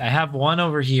 cause I have one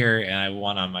over here and I have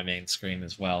one on my main screen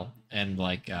as well, and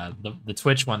like the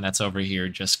Twitch one that's over here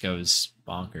just goes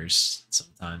bonkers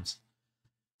sometimes.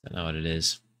 Don't know what it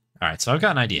is. All right, so I've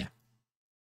got an idea.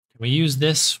 Can we use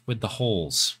this with the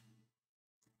holes?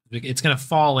 It's gonna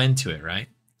fall into it, right?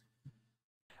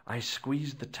 I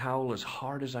squeezed the towel as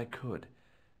hard as I could,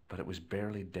 but it was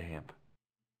barely damp.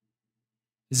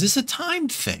 Is this a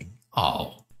timed thing?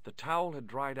 Oh. The towel had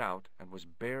dried out and was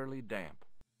barely damp.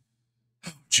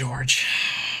 Oh, George.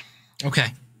 Okay,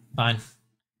 fine.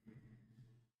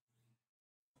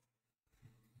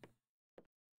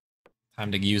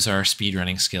 Time to use our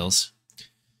speedrunning skills.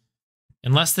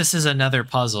 Unless this is another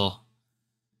puzzle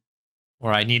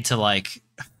where I need to, like,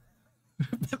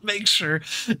 make sure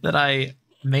that I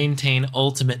maintain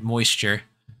ultimate moisture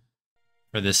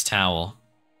for this towel.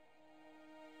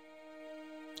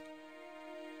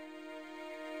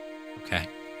 Okay.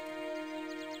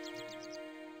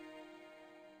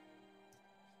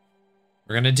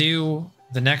 We're gonna do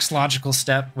the next logical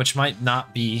step, which might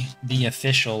not be the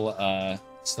official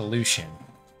solution,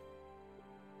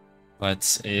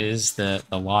 but is the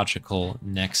logical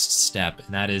next step,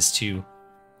 and that is to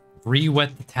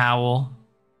re-wet the towel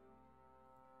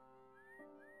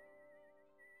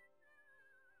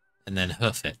and then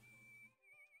hoof it.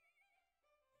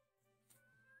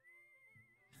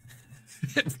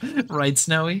 Right,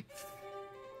 Snowy?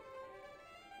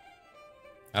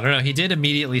 I don't know. He did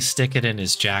immediately stick it in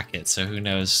his jacket, so who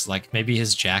knows? Like, maybe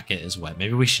his jacket is wet.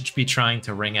 Maybe we should be trying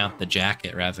to wring out the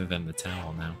jacket rather than the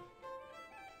towel now.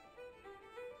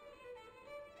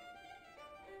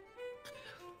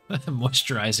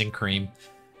 Moisturizing cream.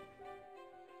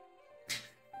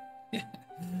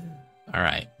 All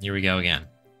right, here we go again.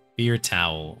 Beer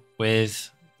towel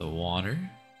with the water.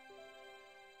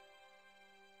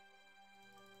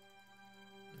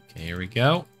 Okay, here we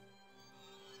go.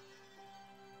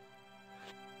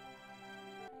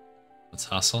 Let's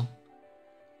hustle.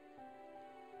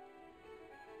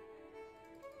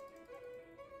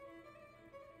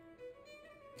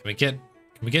 Can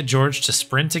we get George to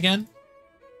sprint again?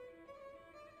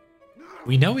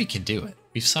 We know he can do it.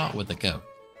 We saw it with the goat.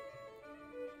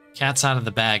 Cat's out of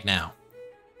the bag now.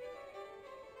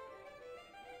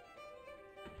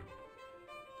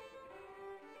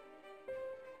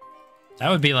 That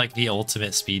would be like the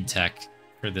ultimate speed tech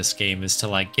for this game, is to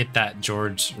like get that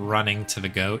George running to the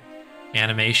goat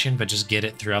animation, but just get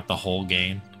it throughout the whole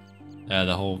game.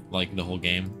 The whole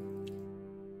game.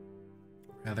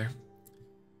 Rather.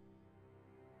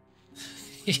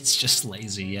 It's just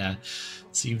lazy, yeah.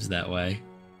 Seems that way.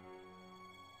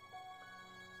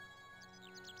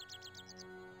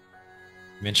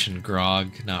 Mentioned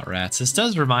grog, not rats. This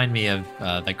does remind me of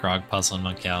the grog puzzle in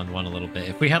Monkey Island 1 a little bit.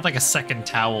 If we had like a second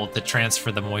towel to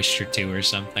transfer the moisture to or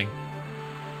something.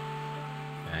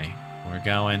 Okay, we're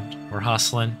going. We're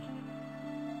hustling.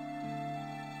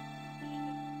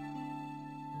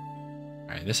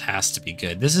 Alright, this has to be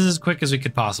good. This is as quick as we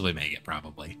could possibly make it,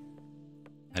 probably.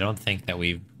 I don't think that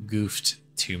we've goofed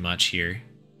too much here.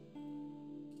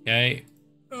 Okay.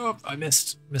 Oh, I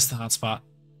missed the hotspot.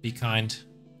 Be kind.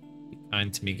 Be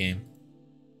kind to me, game.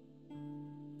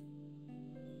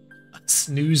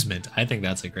 Snoozement. I think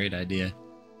that's a great idea.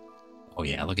 Oh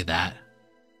yeah, look at that.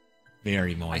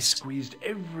 Very moist. I squeezed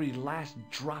every last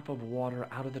drop of water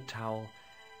out of the towel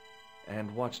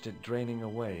and watched it draining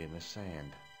away in the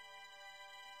sand.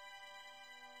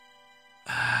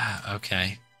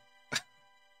 Okay.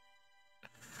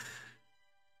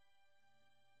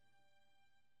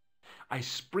 I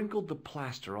sprinkled the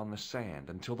plaster on the sand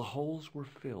until the holes were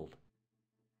filled.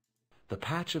 The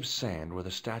patch of sand where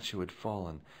the statue had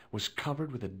fallen was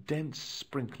covered with a dense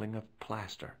sprinkling of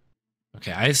plaster.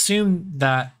 Okay, I assume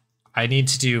that I need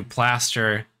to do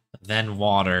plaster, then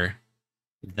water,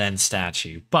 then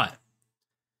statue. But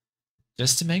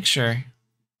just to make sure,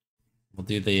 we'll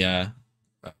do the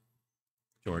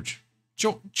George.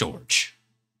 George.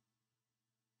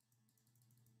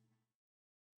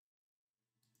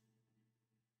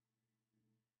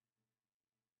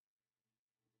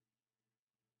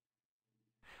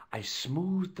 I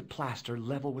smoothed the plaster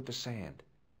level with the sand.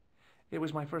 It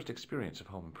was my first experience of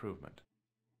home improvement.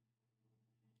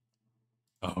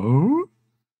 Oh?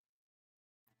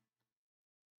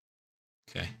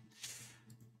 Okay.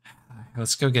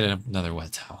 Let's go get another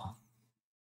wet towel.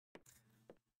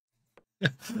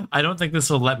 I don't think this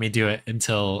will let me do it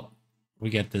until we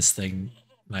get this thing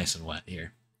nice and wet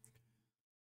here.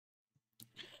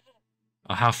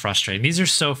 Oh, how frustrating. These are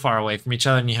so far away from each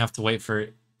other, and you have to wait for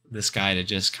this guy to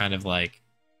just kind of like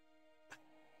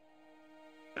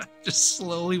just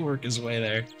slowly work his way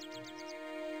there.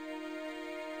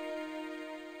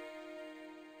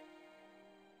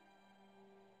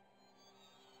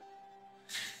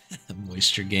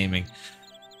 Moisture gaming.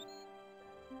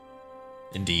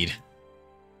 Indeed.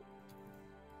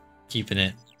 Keeping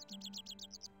it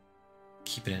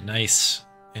nice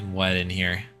and wet in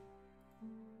here.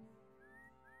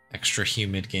 Extra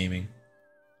humid gaming.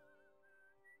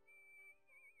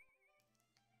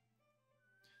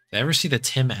 Did I ever see the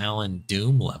Tim Allen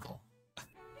Doom level?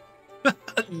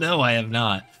 No, I have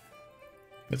not.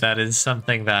 But that is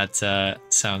something that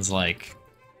sounds like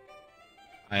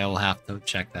I'll have to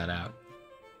check that out.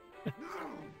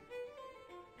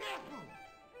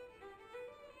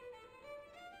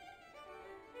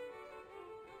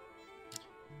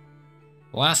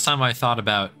 The last time I thought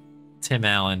about Tim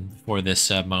Allen before this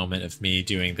moment of me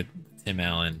doing the Tim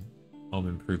Allen home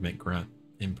improvement grunt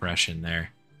impression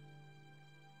there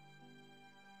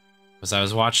was I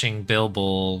was watching Bill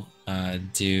Bull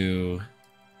do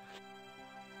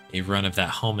a run of that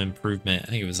home improvement. I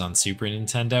think it was on Super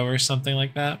Nintendo or something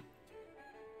like that.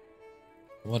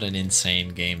 What an insane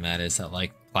game that is, that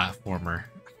like platformer.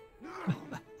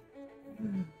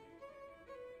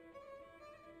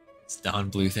 It's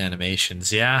Don Bluth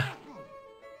Animations. Yeah,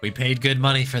 we paid good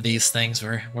money for these things.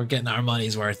 We're getting our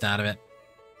money's worth out of it.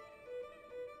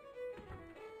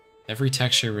 Every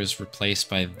texture was replaced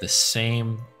by the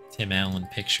same Tim Allen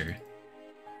picture.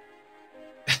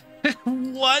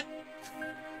 What?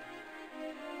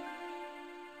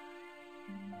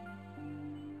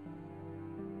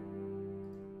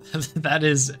 That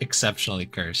is exceptionally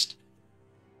cursed.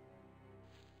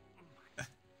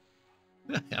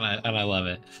 and I love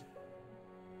it.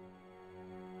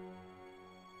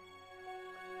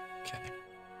 Okay.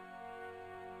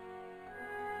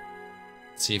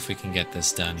 Let's see if we can get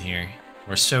this done here.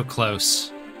 We're so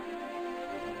close.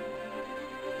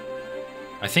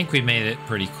 I think we made it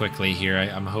pretty quickly here.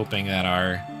 I'm hoping that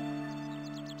our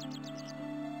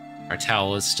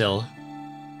towel is still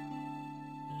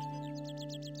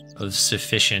of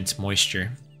sufficient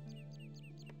moisture.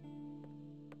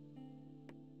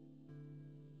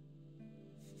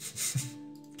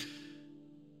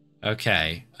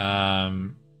 Okay,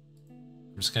 I'm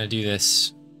just gonna do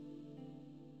this.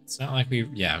 It's not like we,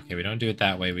 yeah, okay, we don't do it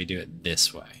that way, we do it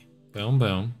this way. Boom,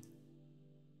 boom.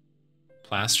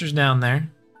 Plaster's down there.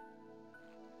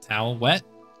 Towel wet?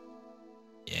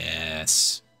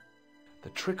 Yes. The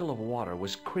trickle of water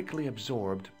was quickly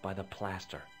absorbed by the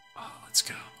plaster. Oh, let's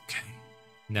go. Okay.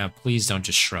 Now, please don't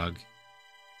just shrug.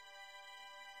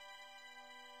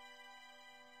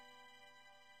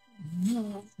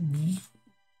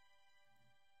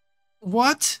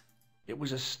 What? It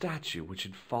was a statue which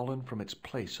had fallen from its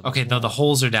place. Okay, no, the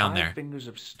holes are down there. 5 fingers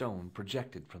of stone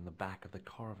projected from the back of the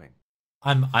carving.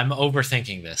 I'm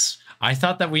overthinking this. I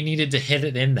thought that we needed to hit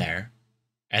it in there,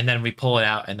 and then we pull it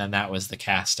out, and then that was the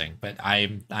casting. But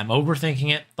I'm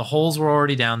overthinking it. The holes were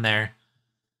already down there.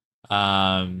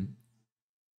 All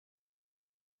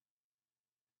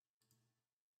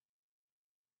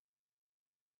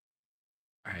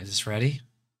right, is this ready?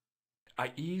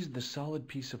 I eased the solid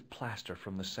piece of plaster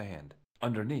from the sand.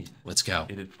 Underneath, let's go.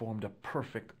 It had formed a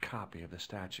perfect copy of the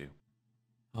statue.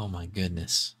 Oh my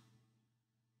goodness.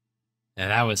 Yeah,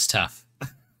 that was tough.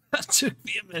 That took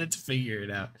me a minute to figure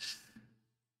it out.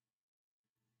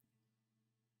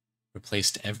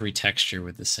 Replaced every texture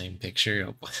with the same picture.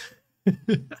 Oh.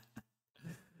 Let's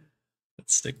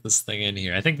stick this thing in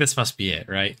here. I think this must be it,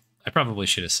 right? I probably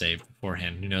should have saved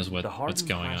beforehand. Who knows what's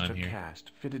going on here. The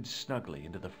cast fitted snugly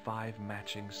into the 5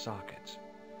 matching sockets.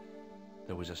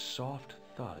 There was a soft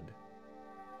thud.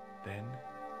 Then...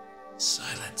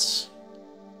 silence.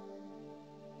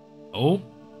 Oh,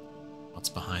 what's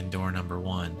behind door number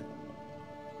 1?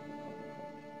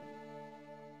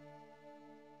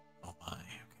 Oh my, okay.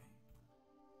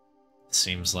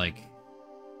 Seems like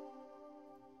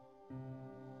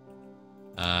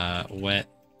wet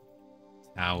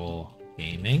towel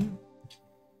gaming.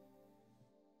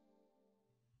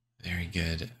 Very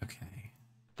good. Okay.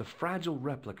 The fragile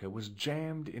replica was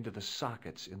jammed into the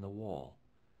sockets in the wall.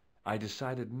 I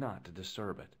decided not to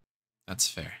disturb it. That's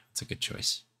fair. That's a good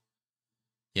choice.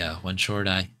 Yeah, one short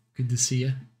eye. Good to see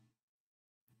you.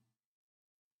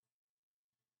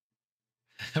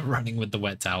 Running with the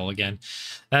wet towel again.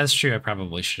 That's true. I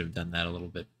probably should have done that a little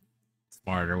bit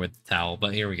smarter with the towel,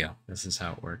 but here we go. This is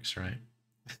how it works, right?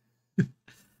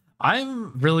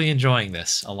 I'm really enjoying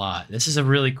this a lot. This is a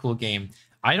really cool game.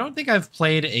 I don't think I've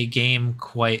played a game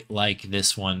quite like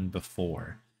this one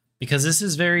before, because this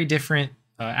is very different,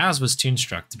 as was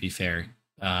Toonstruck, to be fair.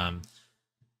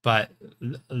 But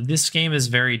this game is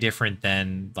very different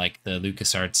than like the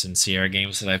LucasArts and Sierra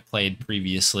games that I've played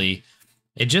previously.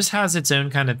 It just has its own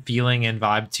kind of feeling and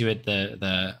vibe to it.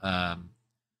 The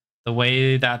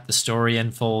way that the story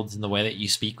unfolds and the way that you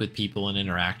speak with people and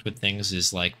interact with things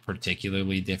is like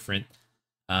particularly different.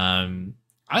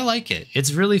 I like it.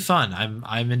 It's really fun.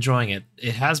 I'm enjoying it.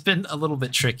 It has been a little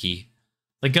bit tricky.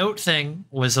 The goat thing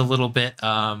was a little bit,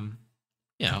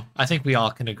 you know, I think we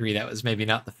all can agree that was maybe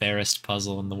not the fairest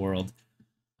puzzle in the world.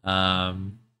 But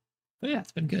yeah,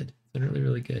 it's been good. It's been really,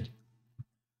 really good.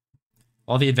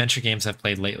 All the adventure games I've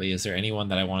played lately, is there anyone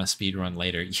that I want to speedrun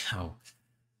later? Yo,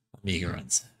 Amiga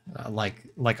runs.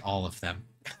 Like all of them.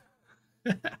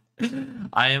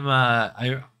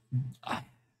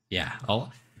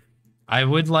 I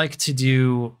would like to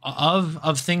do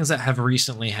of things that have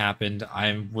recently happened.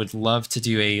 I would love to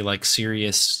do a like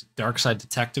serious Dark Side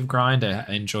Detective grind. I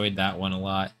enjoyed that one a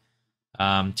lot.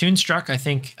 Toonstruck, I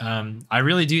think I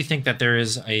really do think that there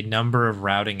is a number of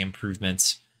routing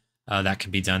improvements that can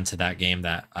be done to that game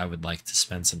that I would like to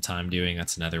spend some time doing.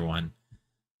 That's another one.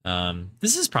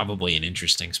 This is probably an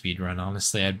interesting speedrun,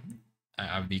 honestly.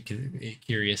 I'd be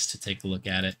curious to take a look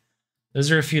at it. Those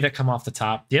are a few that come off the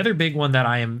top. The other big one that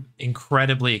I am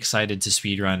incredibly excited to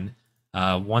speedrun,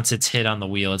 once it's hit on the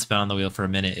wheel, it's been on the wheel for a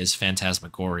minute, is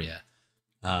Phantasmagoria.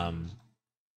 I'm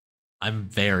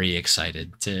very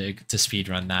excited to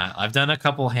speedrun that. I've done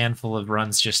a handful of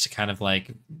runs just to kind of like,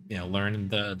 you know, learn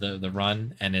the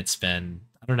run, and it's been,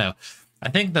 I don't know. I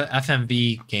think the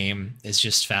FMV game is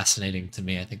just fascinating to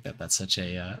me. I think that's such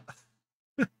a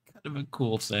kind of a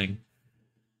cool thing.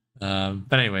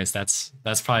 But anyways, that's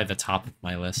probably the top of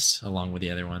my list along with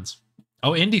the other ones.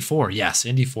 Oh, Indy 4. Yes,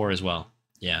 Indy 4 as well.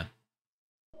 Yeah.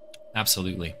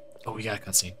 Absolutely. Oh, we got a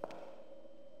cutscene.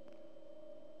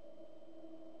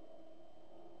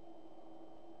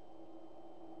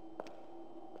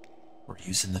 We're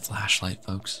using the flashlight,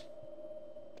 folks.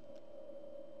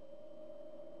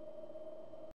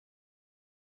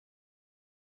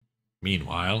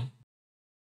 Meanwhile,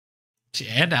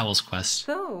 and Owl's Quest.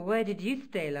 So, where did you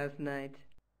stay last night?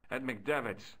 At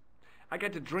McDevitt's. I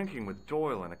got to drinking with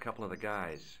Doyle and a couple of the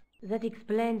guys. That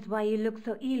explains why you look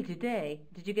so ill today.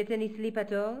 Did you get any sleep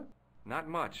at all? Not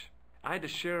much. I had to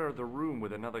share the room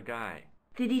with another guy.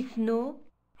 Did he snore?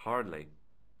 Hardly.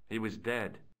 He was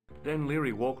dead. Then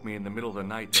Leary woke me in the middle of the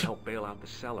night to help bail out the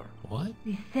cellar. What?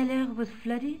 The cellar was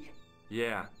flooded?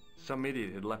 Yeah, some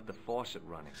idiot had left the faucet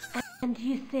running. And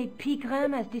you say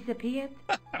Pegram has disappeared?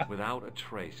 Without a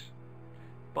trace.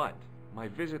 But my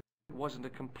visit wasn't a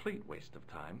complete waste of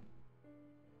time.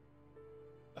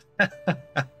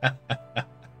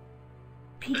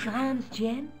 Pegram's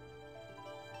gem?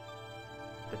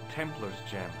 The Templar's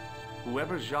gem.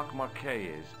 Whoever Jacques Marquet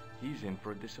is, he's in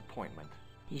for a disappointment.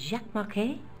 Jacques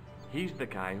Marquet? He's the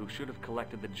guy who should have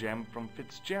collected the gem from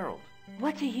Fitzgerald.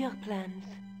 What are your plans?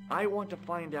 I want to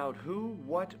find out who,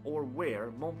 what, or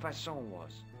where Montfaucon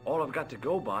was. All I've got to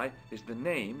go by is the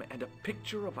name and a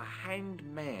picture of a hanged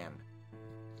man.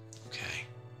 Okay.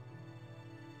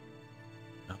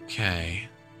 Okay.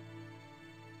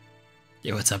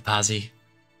 Yo, what's up, Pazzy?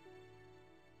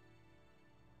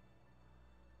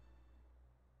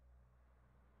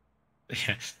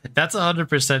 Yeah, that's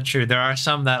 100% true. There are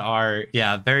some that are,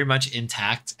 yeah, very much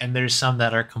intact, and there's some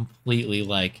that are completely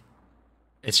like,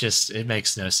 it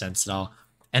makes no sense at all.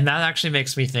 And that actually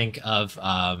makes me think of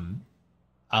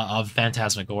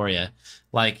Phantasmagoria.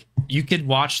 Like, you could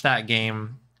watch that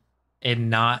game and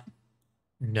not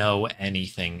know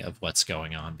anything of what's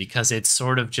going on, because it's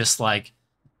sort of just like,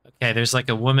 okay, there's like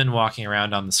a woman walking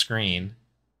around on the screen.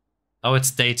 Oh,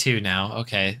 it's day 2 now.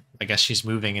 Okay. I guess she's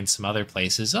moving in some other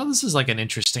places. Oh, this is like an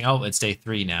interesting... Oh, it's day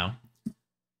 3 now.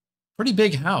 Pretty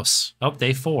big house. Oh,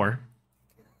 day 4.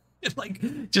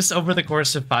 Like, just over the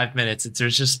course of 5 minutes,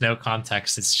 there's just no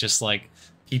context. It's just like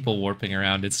people warping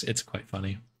around. It's quite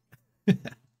funny.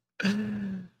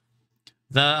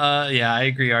 Yeah, I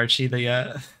agree, Archie.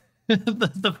 The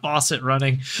the faucet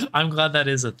running. I'm glad that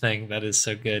is a thing. That is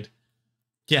so good.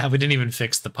 Yeah, we didn't even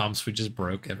fix the pumps. We just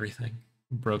broke everything.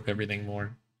 Broke everything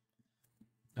more.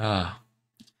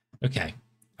 Okay.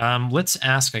 Let's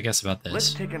ask, I guess, about this.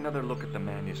 Let's take another look at the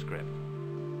manuscript.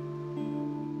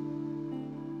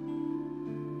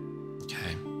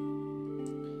 Okay.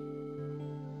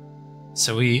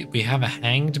 So we have a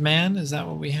hanged man. Is that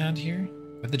what we had here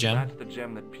with the gem? That's the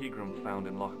gem that Pegram found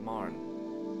in Lochmarn.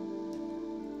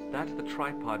 That's the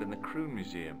tripod in the Croon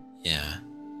Museum. Yeah.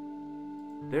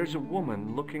 There's a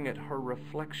woman looking at her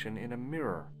reflection in a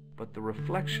mirror, but the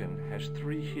reflection has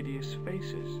 3 hideous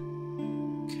faces.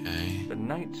 Okay. The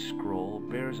Night Scroll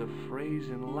bears a phrase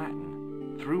in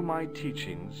Latin. Through my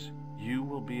teachings, you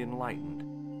will be enlightened.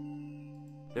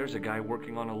 There's a guy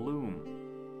working on a loom.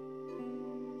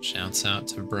 Shouts out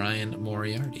to Brian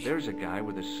Moriarty. There's a guy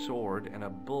with a sword and a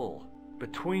bull.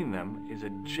 Between them is a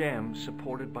gem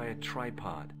supported by a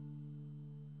tripod.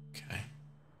 Okay.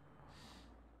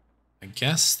 I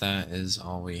guess that is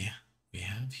all we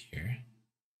have here.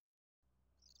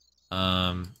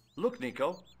 Look,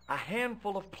 Nico, a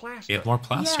handful of plaster. We have more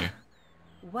plaster. Yeah.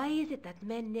 Why is it that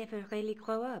men never really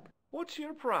grow up? What's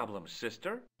your problem,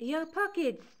 sister? Your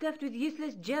pockets stuffed with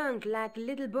useless junk like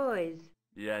little boys.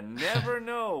 You never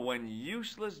know when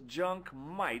useless junk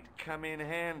might come in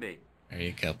handy. There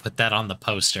you go. Put that on the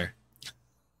poster.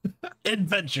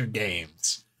 Adventure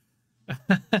games.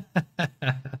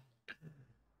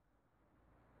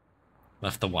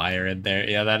 Left the wire in there.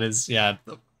 Yeah, that is... Yeah.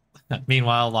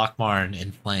 Meanwhile, Lochmarn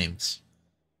in flames.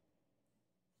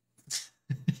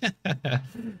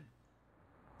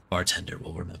 Bartender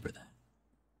will remember that.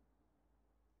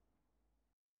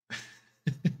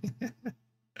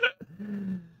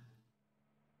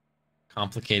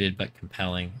 Complicated but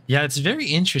compelling. Yeah, it's very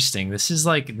interesting. This is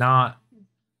like not...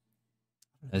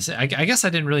 I guess I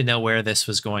didn't really know where this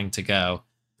was going to go.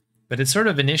 But it sort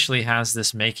of initially has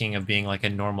this making of being like a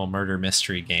normal murder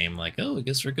mystery game. Like, oh, I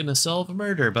guess we're going to solve a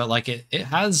murder. But like it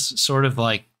has sort of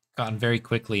like gotten very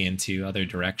quickly into other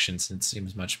directions and it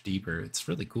seems much deeper. It's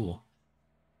really cool.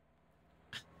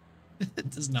 It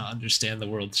does not understand the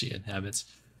world she inhabits.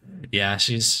 Yeah,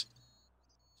 she's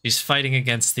fighting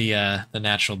against the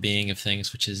natural being of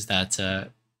things, which is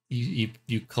that you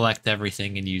collect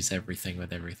everything and use everything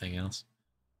with everything else.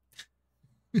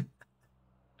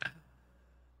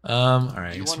 All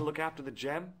right. Do you want to look after the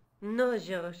gem? No,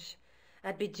 Josh.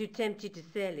 I'd be too tempted to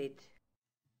sell it.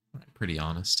 Pretty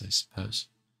honest, I suppose.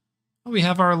 Oh, we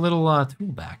have our little tool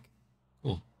back.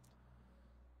 Cool.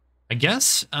 I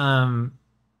guess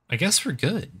we're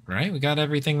good, right? We got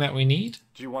everything that we need.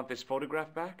 Do you want this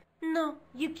photograph back? No,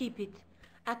 you keep it.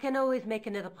 I can always make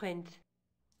another print.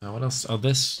 What else? Oh,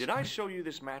 this. Did I show you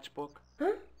this matchbook?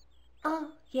 Huh? Oh,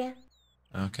 yeah.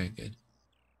 Okay, good.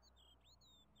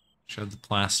 Showed the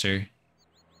plaster.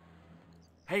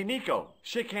 Hey, Nico,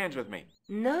 shake hands with me.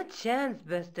 No chance,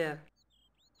 Buster.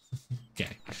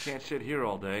 Okay. I can't sit here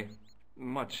all day,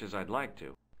 much as I'd like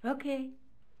to. Okay.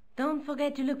 Don't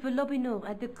forget to look for Lopinor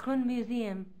at the Croon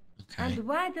Museum. Okay. And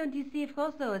why don't you see if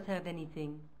Rosso has heard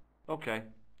anything? Okay.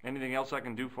 Anything else I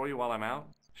can do for you while I'm out?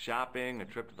 Shopping, a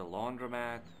trip to the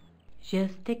laundromat?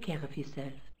 Just take care of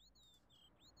yourself.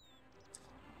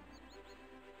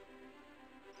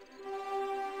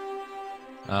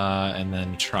 And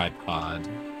then tripod.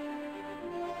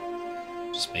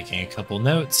 Just making a couple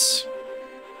notes.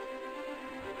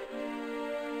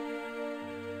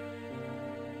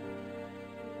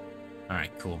 All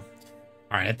right, cool.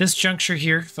 All right, at this juncture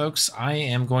here, folks, I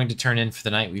am going to turn in for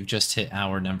the night. We've just hit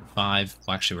hour number 5.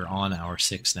 Well, actually, we're on hour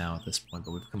 6 now at this point,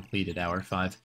 but we've completed hour 5.